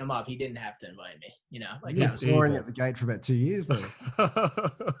everyone hitting him up, he didn't have to invite me. You know, like He that was was roaring at the gate for about 2 years though.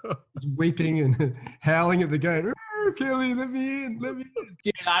 Just weeping and howling at the gate. "Oh, Kelly, let me in, let me in."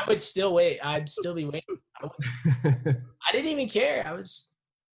 dude. I would still wait. I'd still be waiting. I didn't even care.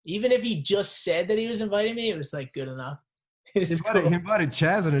 Even if he just said that he was inviting me, it was like good enough. He invited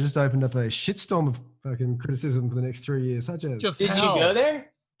Chaz and it just opened up a shitstorm of fucking criticism for the next 3 years, such as just Did hell. you go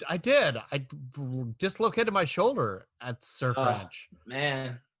there? I did. I dislocated my shoulder at Surf Ranch.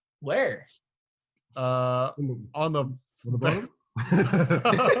 Man, where? On the bottom.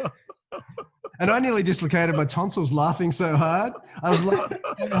 And I nearly dislocated my tonsils laughing so hard. I was laughing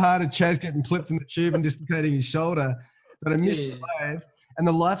so hard at Chaz getting clipped in the tube and dislocating his shoulder that I missed the wave. And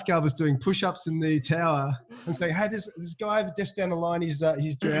the lifeguard was doing push-ups in the tower. I was going, hey, this guy just down the line, he's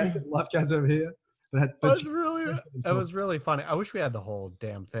drowning. The lifeguard's over here. That was really funny. I wish we had the whole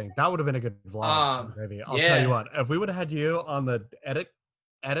damn thing. That would have been a good vlog. Maybe I'll tell you what. If we would have had you on the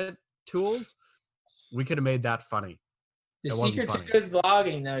edit tools, we could have made that funny. The secret to good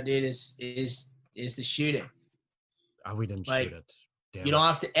vlogging, though, dude, is the shooting. Oh, we didn't like, shoot it. Damn you don't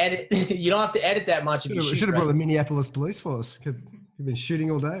have to edit. You don't have to edit that much. If you should have brought the Minneapolis police force. You've been shooting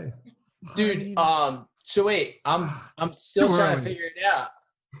all day, dude. So wait, I'm still trying to figure it out.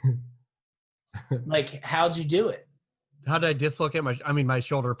 Like, how'd you do it? How did I dislocate my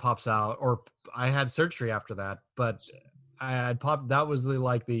shoulder pops out, or I had surgery after that, but I had popped. That was the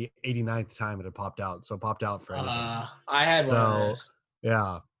 89th time it had popped out. So it popped out for anything. I had one of those.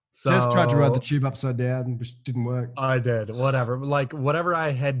 Yeah. So just tried to ride the tube upside down, which didn't work. I did. Whatever. Whatever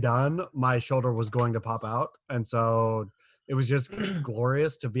I had done, my shoulder was going to pop out. And so it was just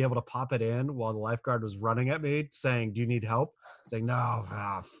glorious to be able to pop it in while the lifeguard was running at me saying, do you need help? Saying, no,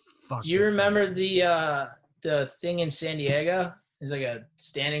 fuck. Do you remember the thing in San Diego? It's like a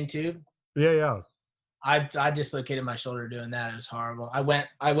standing tube. Yeah. I dislocated my shoulder doing that. It was horrible. I went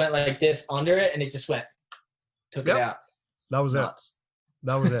like this under it, and it just took it out. That was Nuts.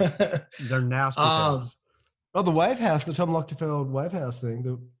 That was it. They're nasty things. Oh, the wave house, the Tom Lochterfeld wave house thing,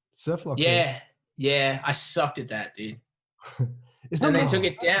 the surf lock. Yeah. I sucked at that, dude. And they took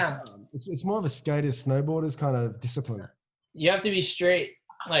it down. It's more of a skater's, snowboarder's kind of discipline. You have to be straight,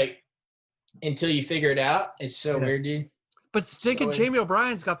 until you figure it out. It's so weird, dude. But stinking Jamie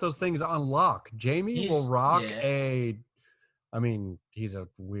O'Brien's got those things on lock. Jamie will rock I mean, he's a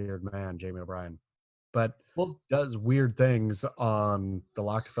weird man, Jamie O'Brien, but does weird things on the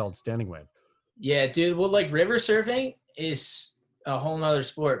Lochterfeld standing wave. Yeah, dude. Well, river surfing is a whole nother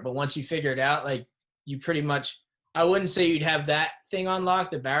sport, but once you figure it out, you pretty much, I wouldn't say you'd have that thing on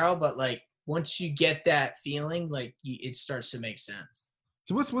lock, the barrel, but once you get that feeling, it starts to make sense.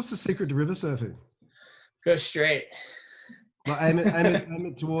 So what's the secret to river surfing? Go straight. Aim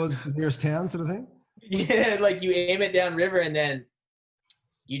it towards the nearest town, sort of thing. Yeah, you aim it down river and then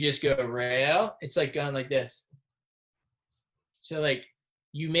you just go rail. It's going like this. So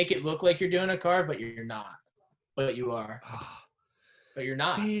you make it look like you're doing a carve, but you're not. But you are. But you're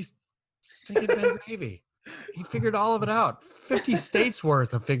not. See, stinking Ben Gravy. He figured all of it out. 50 states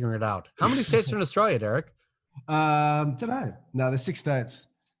worth of figuring it out. How many states are in Australia, Derek? Don't know. No, there's 6 states.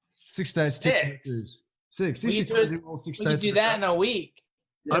 6 states. 6. 6. We could do that in a week.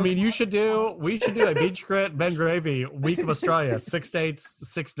 I mean, we should do a beach crit Ben Gravy week of Australia, 6 days,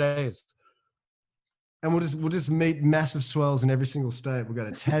 6 days. And we'll just meet massive swells in every single state. We'll go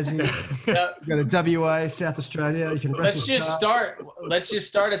to Tassie, Yep. we'll go to WA, South Australia. You can Let's just start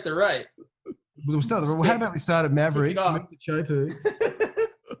at the right. We'll start. How about we start at Mavericks, off. move to Chopu?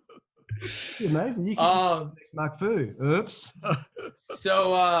 Amazing. You can next Mark Fu. Oops.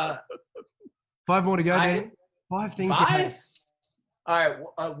 So 5 more to go, Danny. 5 things. Five? All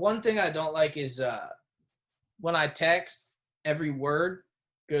right. One thing I don't like is when I text, every word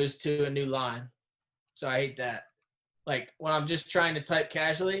goes to a new line. So I hate that. Like when I'm just trying to type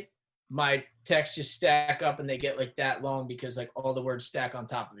casually, my texts just stack up and they get like that long because like all the words stack on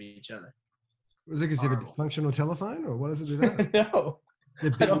top of each other. Was it because you have a dysfunctional telephone, or what does it do that? No. I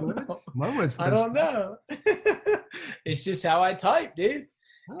don't know. My words. I don't know. It's just how I type, dude.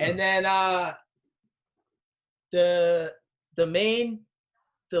 Oh. And then the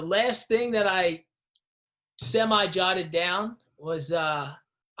last thing that I semi-jotted down was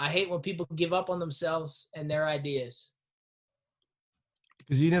I hate when people give up on themselves and their ideas.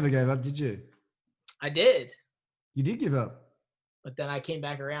 Because you never gave up, did you? I did. You did give up. But then I came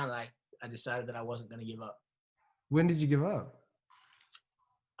back around and I decided that I wasn't going to give up. When did you give up?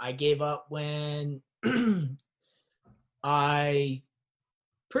 I gave up when I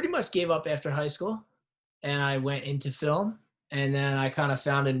pretty much gave up after high school and I went into film, and then I kind of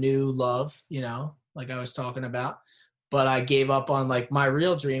found a new love, like I was talking about, but I gave up on like my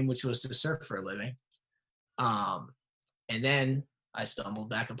real dream, which was to surf for a living. And then I stumbled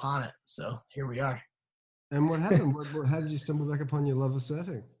back upon it. So here we are. And what happened? How did you stumble back upon your love of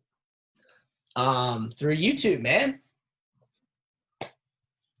surfing? Through YouTube, man.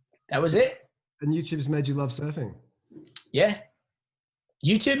 That was it. And YouTube's made you love surfing? Yeah.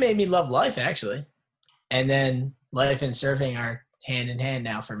 YouTube made me love life, actually. And then life and surfing are hand in hand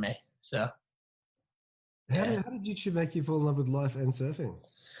now for me. So. How did YouTube make you fall in love with life and surfing?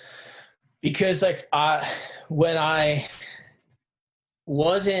 Because like when I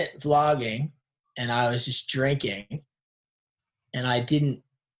wasn't vlogging and I was just drinking and I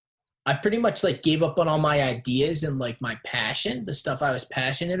pretty much like gave up on all my ideas and like my passion, the stuff I was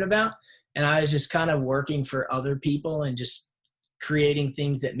passionate about. And I was just kind of working for other people and just creating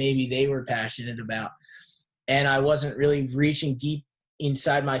things that maybe they were passionate about. And I wasn't really reaching deep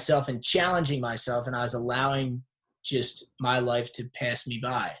inside myself and challenging myself. And I was allowing just my life to pass me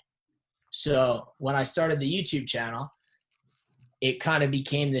by. So when I started the YouTube channel, it kind of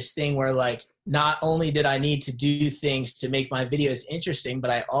became this thing where like, not only did I need to do things to make my videos interesting, but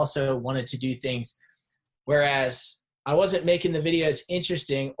I also wanted to do things, whereas I wasn't making the videos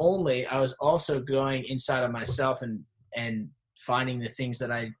interesting only, I was also going inside of myself and finding the things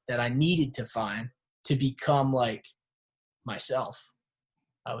that I needed to find to become like myself,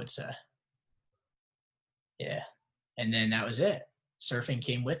 I would say. Yeah. And then that was it. Surfing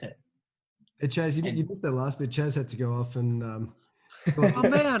came with it. Hey, Chaz, you missed that last bit. Chaz had to go off and Oh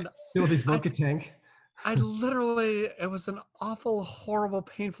man, fill his vodka tank. it was an awful, horrible,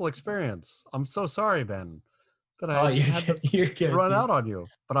 painful experience. I'm so sorry, Ben, that I had to run out on you,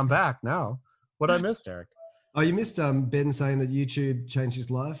 but I'm back now. What I missed, Eric? Oh, you missed Ben saying that YouTube changed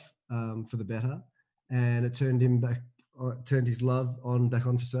his life for the better, and it turned his love back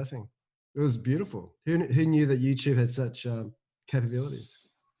on for surfing. It was beautiful. Who knew that YouTube had such capabilities?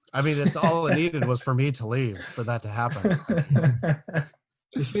 I mean, it's all it needed was for me to leave for that to happen.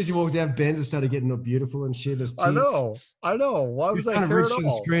 As soon as you walked out, Ben just started getting all beautiful and shit. I know. Why was I here reach at to the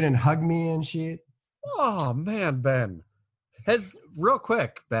all? screen and hug me and shit? Oh man, Ben. Real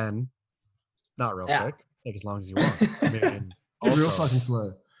quick, Ben. Not real quick. Take as long as you want. I mean, Real fucking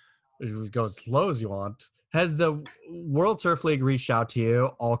slow. Go as slow as you want. Has the World Surf League reached out to you,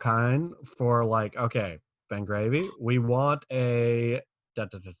 all kind, for like, okay, Ben Gravy, we want a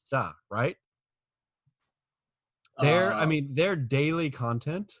right? Their daily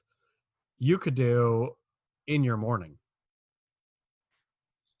content you could do in your morning.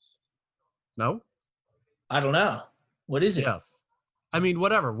 No? I don't know. What is it? Yes. I mean,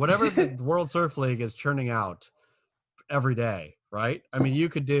 whatever the World Surf League is churning out every day, right? I mean, you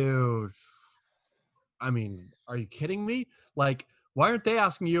could do, are you kidding me? Like, why aren't they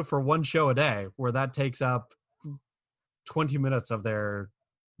asking you for one show a day where that takes up 20 minutes of their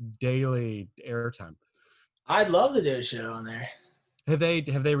daily airtime? I'd love to do a show on there. Have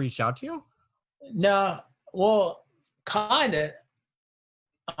they reached out to you? No, well, kind of.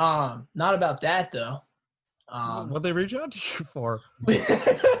 Not about that though. What they reach out to you for?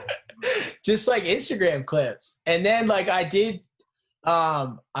 Just like Instagram clips, and then like I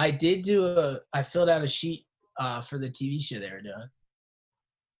filled out a sheet for the TV show they were doing.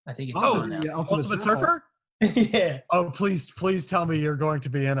 I think it's Oh, gone now. Yeah, Ultimate Surfer? Yeah. Oh, please tell me you're going to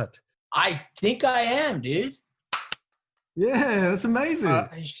be in it. I think I am, dude. Yeah, that's amazing.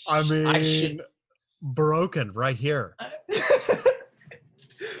 I mean, I should. broken right here.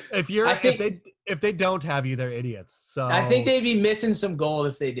 If they don't have you, they're idiots. So I think they'd be missing some gold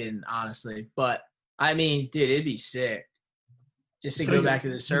if they didn't, honestly. But I mean, dude, it'd be sick just to go back to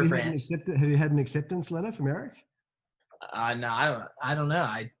the surf ranch. Have you had an acceptance letter from Eric? No, I don't know.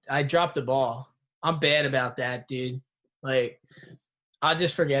 I dropped the ball. I'm bad about that, dude. Like, I'll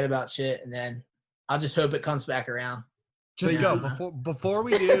just forget about shit, and then I'll just hope it comes back around. just But go before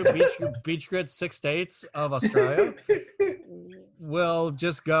we do beach grit 6 states of Australia. We'll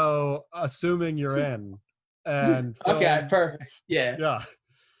just go assuming you're in. And Okay, perfect. Yeah. Yeah.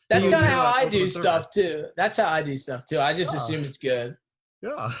 That's You kind of do how like I do Ultimate Surfer. stuff too. That's how I do stuff too. I just Oh. assume it's good.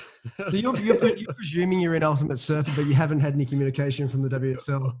 Yeah. So you're presuming you're in Ultimate Surfer, but you haven't had any communication from the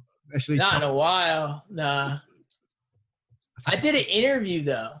WSL. Actually, Not in a while. Nah. I did an interview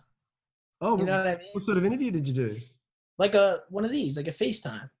though. oh, You know what I mean? what sort of interview did you do? Like one of these, like a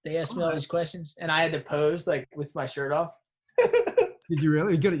FaceTime. They asked me all these questions, and I had to pose like with my shirt off. Did you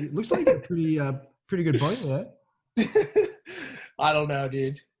really? It looks like you got a pretty good body there. I don't know,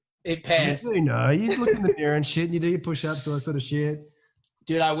 dude. It passed. You know, you just look in the mirror and shit, and you do your push-ups, all that sort of shit.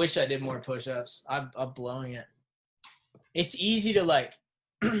 Dude, I wish I did more push-ups. I'm blowing it. It's easy to like.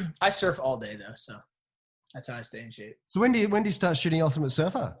 I surf all day though, so that's how I stay in shape. So when do you start shooting Ultimate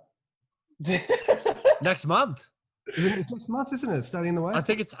Surfer? Next month. It's next month, isn't it? Starting the way. I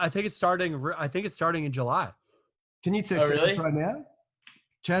think it's starting in July. Can you text Oh, really? Eric right now?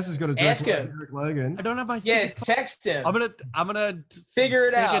 Chaz has got a Ask direct him. Eric Logan. I don't have my Yeah, stupid phone. text him. I'm gonna Figure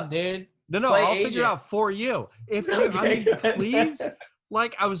it stick out, dude. No, Play I'll figure agent. it out for you. If Okay, good. please,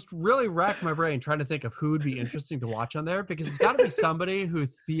 like I was really racking my brain trying to think of who would be interesting to watch on there because it's got to be somebody who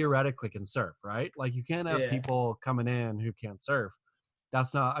theoretically can surf, right? Like you can't have Yeah. people coming in who can't surf.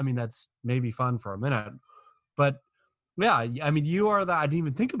 That's not. I mean, that's maybe fun for a minute, but yeah, I mean, you are the. I didn't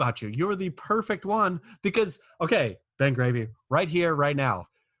even think about you. You're the perfect one because okay, Ben Gravy, right here, right now.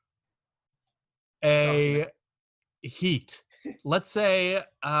 A heat. Let's say,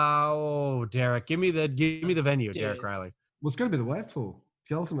 Derek, give me the venue, Dude. Derek Riley. Well, it's going to be the wave pool.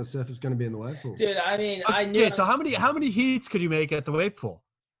 The Ultimate Surfer is going to be in the wave pool. Dude, I mean, I knew. Okay, so how many heats could you make at the wave pool?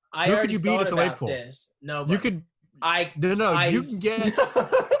 I who could already you beat thought at the wave about pool? this. No, You but could I no, I- you can get.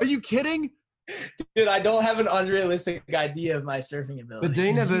 Are you kidding? dude, I don't have an unrealistic idea of my surfing ability.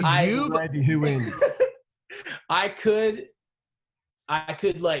 Medina versus You've- Gravy, who wins? I could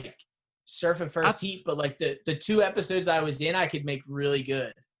like surf a first heat, but like the 2 episodes I was in, I could make really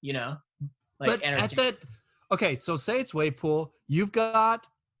good, you know? Like But at entertain- that, okay, so say it's wave pool. You've got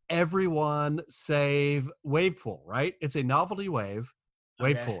everyone save wave pool, right? It's a novelty wave.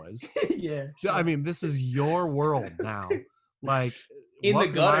 Wave Okay. pool is. yeah. I mean, this is your world now. Like In the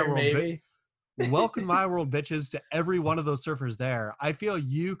welcome to my gutter, world, maybe. welcome my world, bitches, to every one of those surfers there. I feel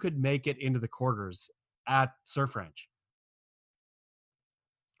you could make it into the quarters at Surf Ranch.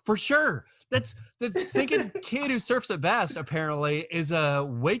 For sure. That's the stinking kid who surfs at best, apparently, is a a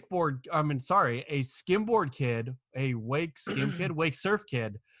skimboard kid, a wake skim kid, wake surf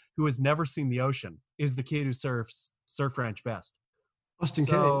kid who has never seen the ocean, is the kid who surfs Surf Ranch best. Austin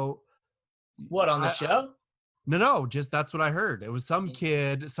Key. So What, on the show? no, just that's what I heard. It was some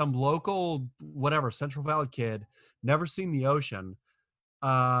kid, some local, whatever, Central Valley kid, never seen the ocean,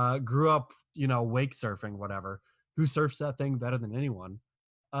 grew up, wake surfing, whatever, who surfs that thing better than anyone,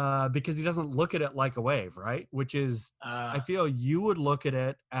 because he doesn't look at it like a wave, right? Which is, I feel you would look at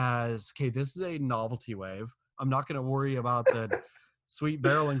it as, okay, this is a novelty wave. I'm not going to worry about the sweet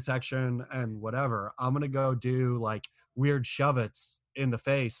barreling section and whatever. I'm going to go do like weird shove-its in the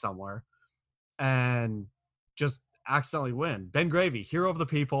face somewhere and just accidentally win. Ben Gravy, hero of the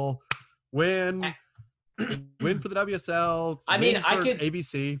people, win for the WSL. I mean, win I for could-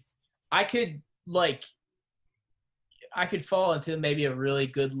 ABC. I could fall into maybe a really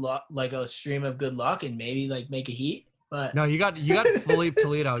good luck, like a stream of good luck, and maybe like make a heat. But No, you got Philippe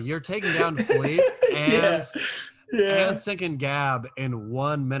Toledo. You're taking down Philippe and sinking Gab in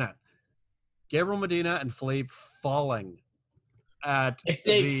 1 minute. Gabriel Medina and Philippe falling at If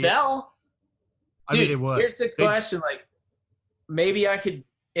they fell, I mean, dude, they would. here's the They- question: like, maybe I could,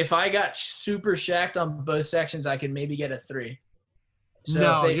 if I got super shacked on both sections, I could maybe get a 3. So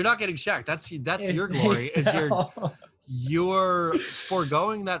no, if they- you're not getting shacked. That's if your they glory. Is fell- you're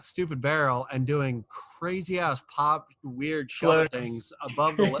foregoing that stupid barrel and doing crazy ass pop weird shove Floaters. things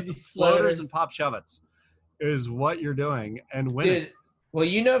above the Crazy floaters floaters. and pop shove-its is what you're doing and winning. Dude,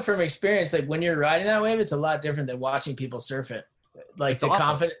 well, from experience, like when you're riding that wave, it's a lot different than watching people surf it. Like It's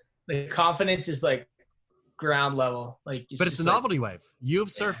awful. the confidence is like ground level. Like, But it's a novelty wave. You've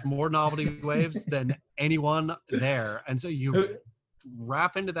surfed more novelty waves than anyone there, and so you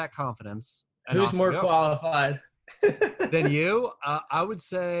wrap into that confidence. And Who's off you more go. qualified Than you? I would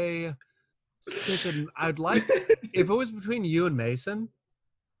say. I'd like if it was between you and Mason.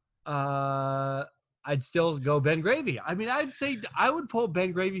 I'd still go Ben Gravy. I mean, I'd say I would pull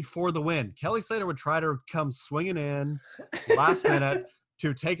Ben Gravy for the win. Kelly Slater would try to come swinging in last minute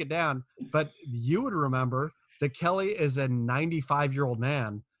to take it down, but you would remember that Kelly is a 95-year-old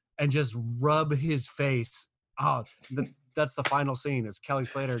man and just rub his face. Oh, that's the final scene is Kelly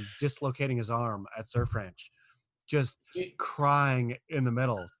Slater dislocating his arm at Surf Ranch, just crying in the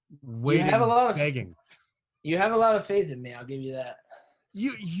middle, waiting, begging. You have a lot of faith in me. I'll give you that.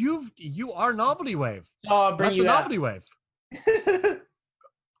 You are novelty wave. Oh, I'll bring That's you a out. novelty wave.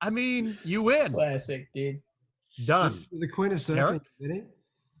 I mean, you win. Classic, dude. Done. You're the queen of surfing, Derek? Benny.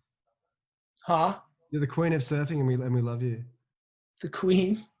 Huh? You're the queen of surfing, and we love you. The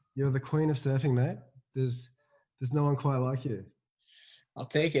queen. You're the queen of surfing, mate. There's no one quite like you. I'll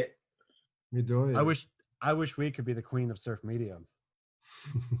take it. We adore you. I wish we could be the queen of surf media.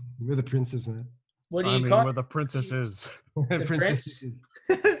 We're the princes, man. What do you call where the princess is. the prince?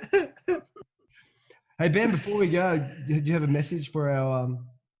 Hey Ben, before we go, do you have a message for our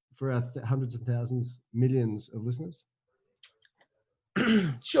hundreds of thousands, millions of listeners?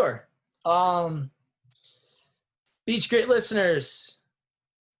 Sure. Beach Grit listeners,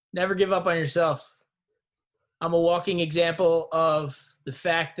 never give up on yourself. I'm a walking example of the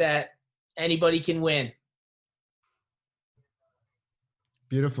fact that anybody can win.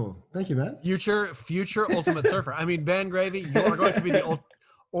 Beautiful. Thank you, man. Future ultimate surfer. I mean, Ben Gravy, you are going to be the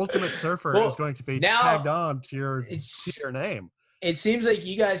ultimate surfer. Well, Is going to be now tagged on to your name. It seems like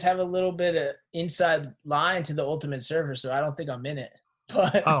you guys have a little bit of inside line to the ultimate surfer, so I don't think I'm in it.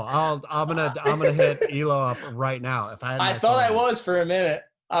 But I'm gonna hit Elo up right now. If I thought I was for a minute.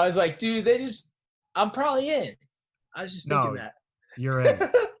 I was like, dude, I'm probably in. I was just thinking that. You're in.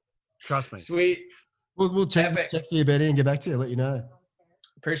 Trust me. Sweet. We'll check Epic. for you, Benny, and get back to you. Let you know.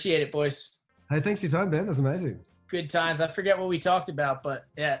 Appreciate it, boys. Hey, thanks for your time, Ben. That's amazing. Good times. I forget what we talked about, but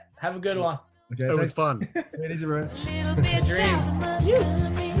yeah, have a good one. Okay, It was fun. Take it easy, bro. Little bit Dream. south of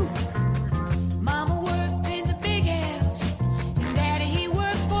Montgomery. Mama worked in the big house, and Daddy he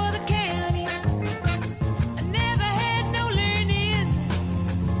worked for the county. I never had no learning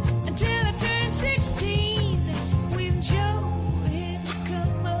until I turned 16. When Joe had to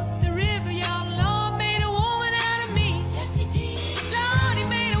come up the river, y'all, Lord made a woman out of me. Yes, he did. Lord, he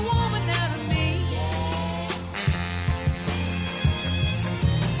made a woman out of me.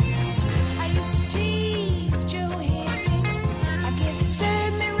 I used to tease Joe Henry. I guess it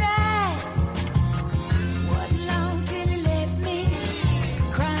served me right. Wasn't long till he left me,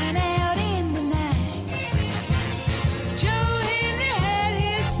 crying out in the night. Joe Henry had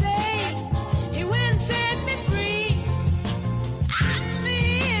his say. He went and set me free. I'm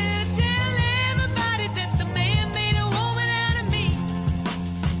here to tell everybody that the man made a woman out of me.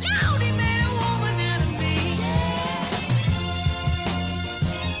 Lord, he made a woman out of me.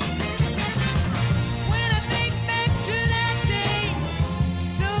 When I think back to that day,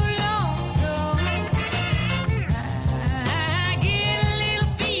 so long ago, I get a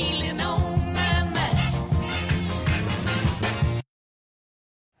little feeling on my mind.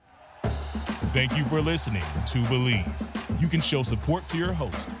 Thank you for listening to Believe. You can show support to your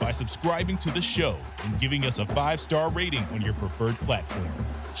host by subscribing to the show and giving us a 5-star rating on your preferred platform.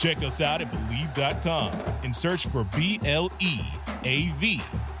 Check us out at Believe.com and search for BLEAV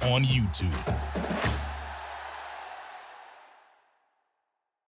on YouTube.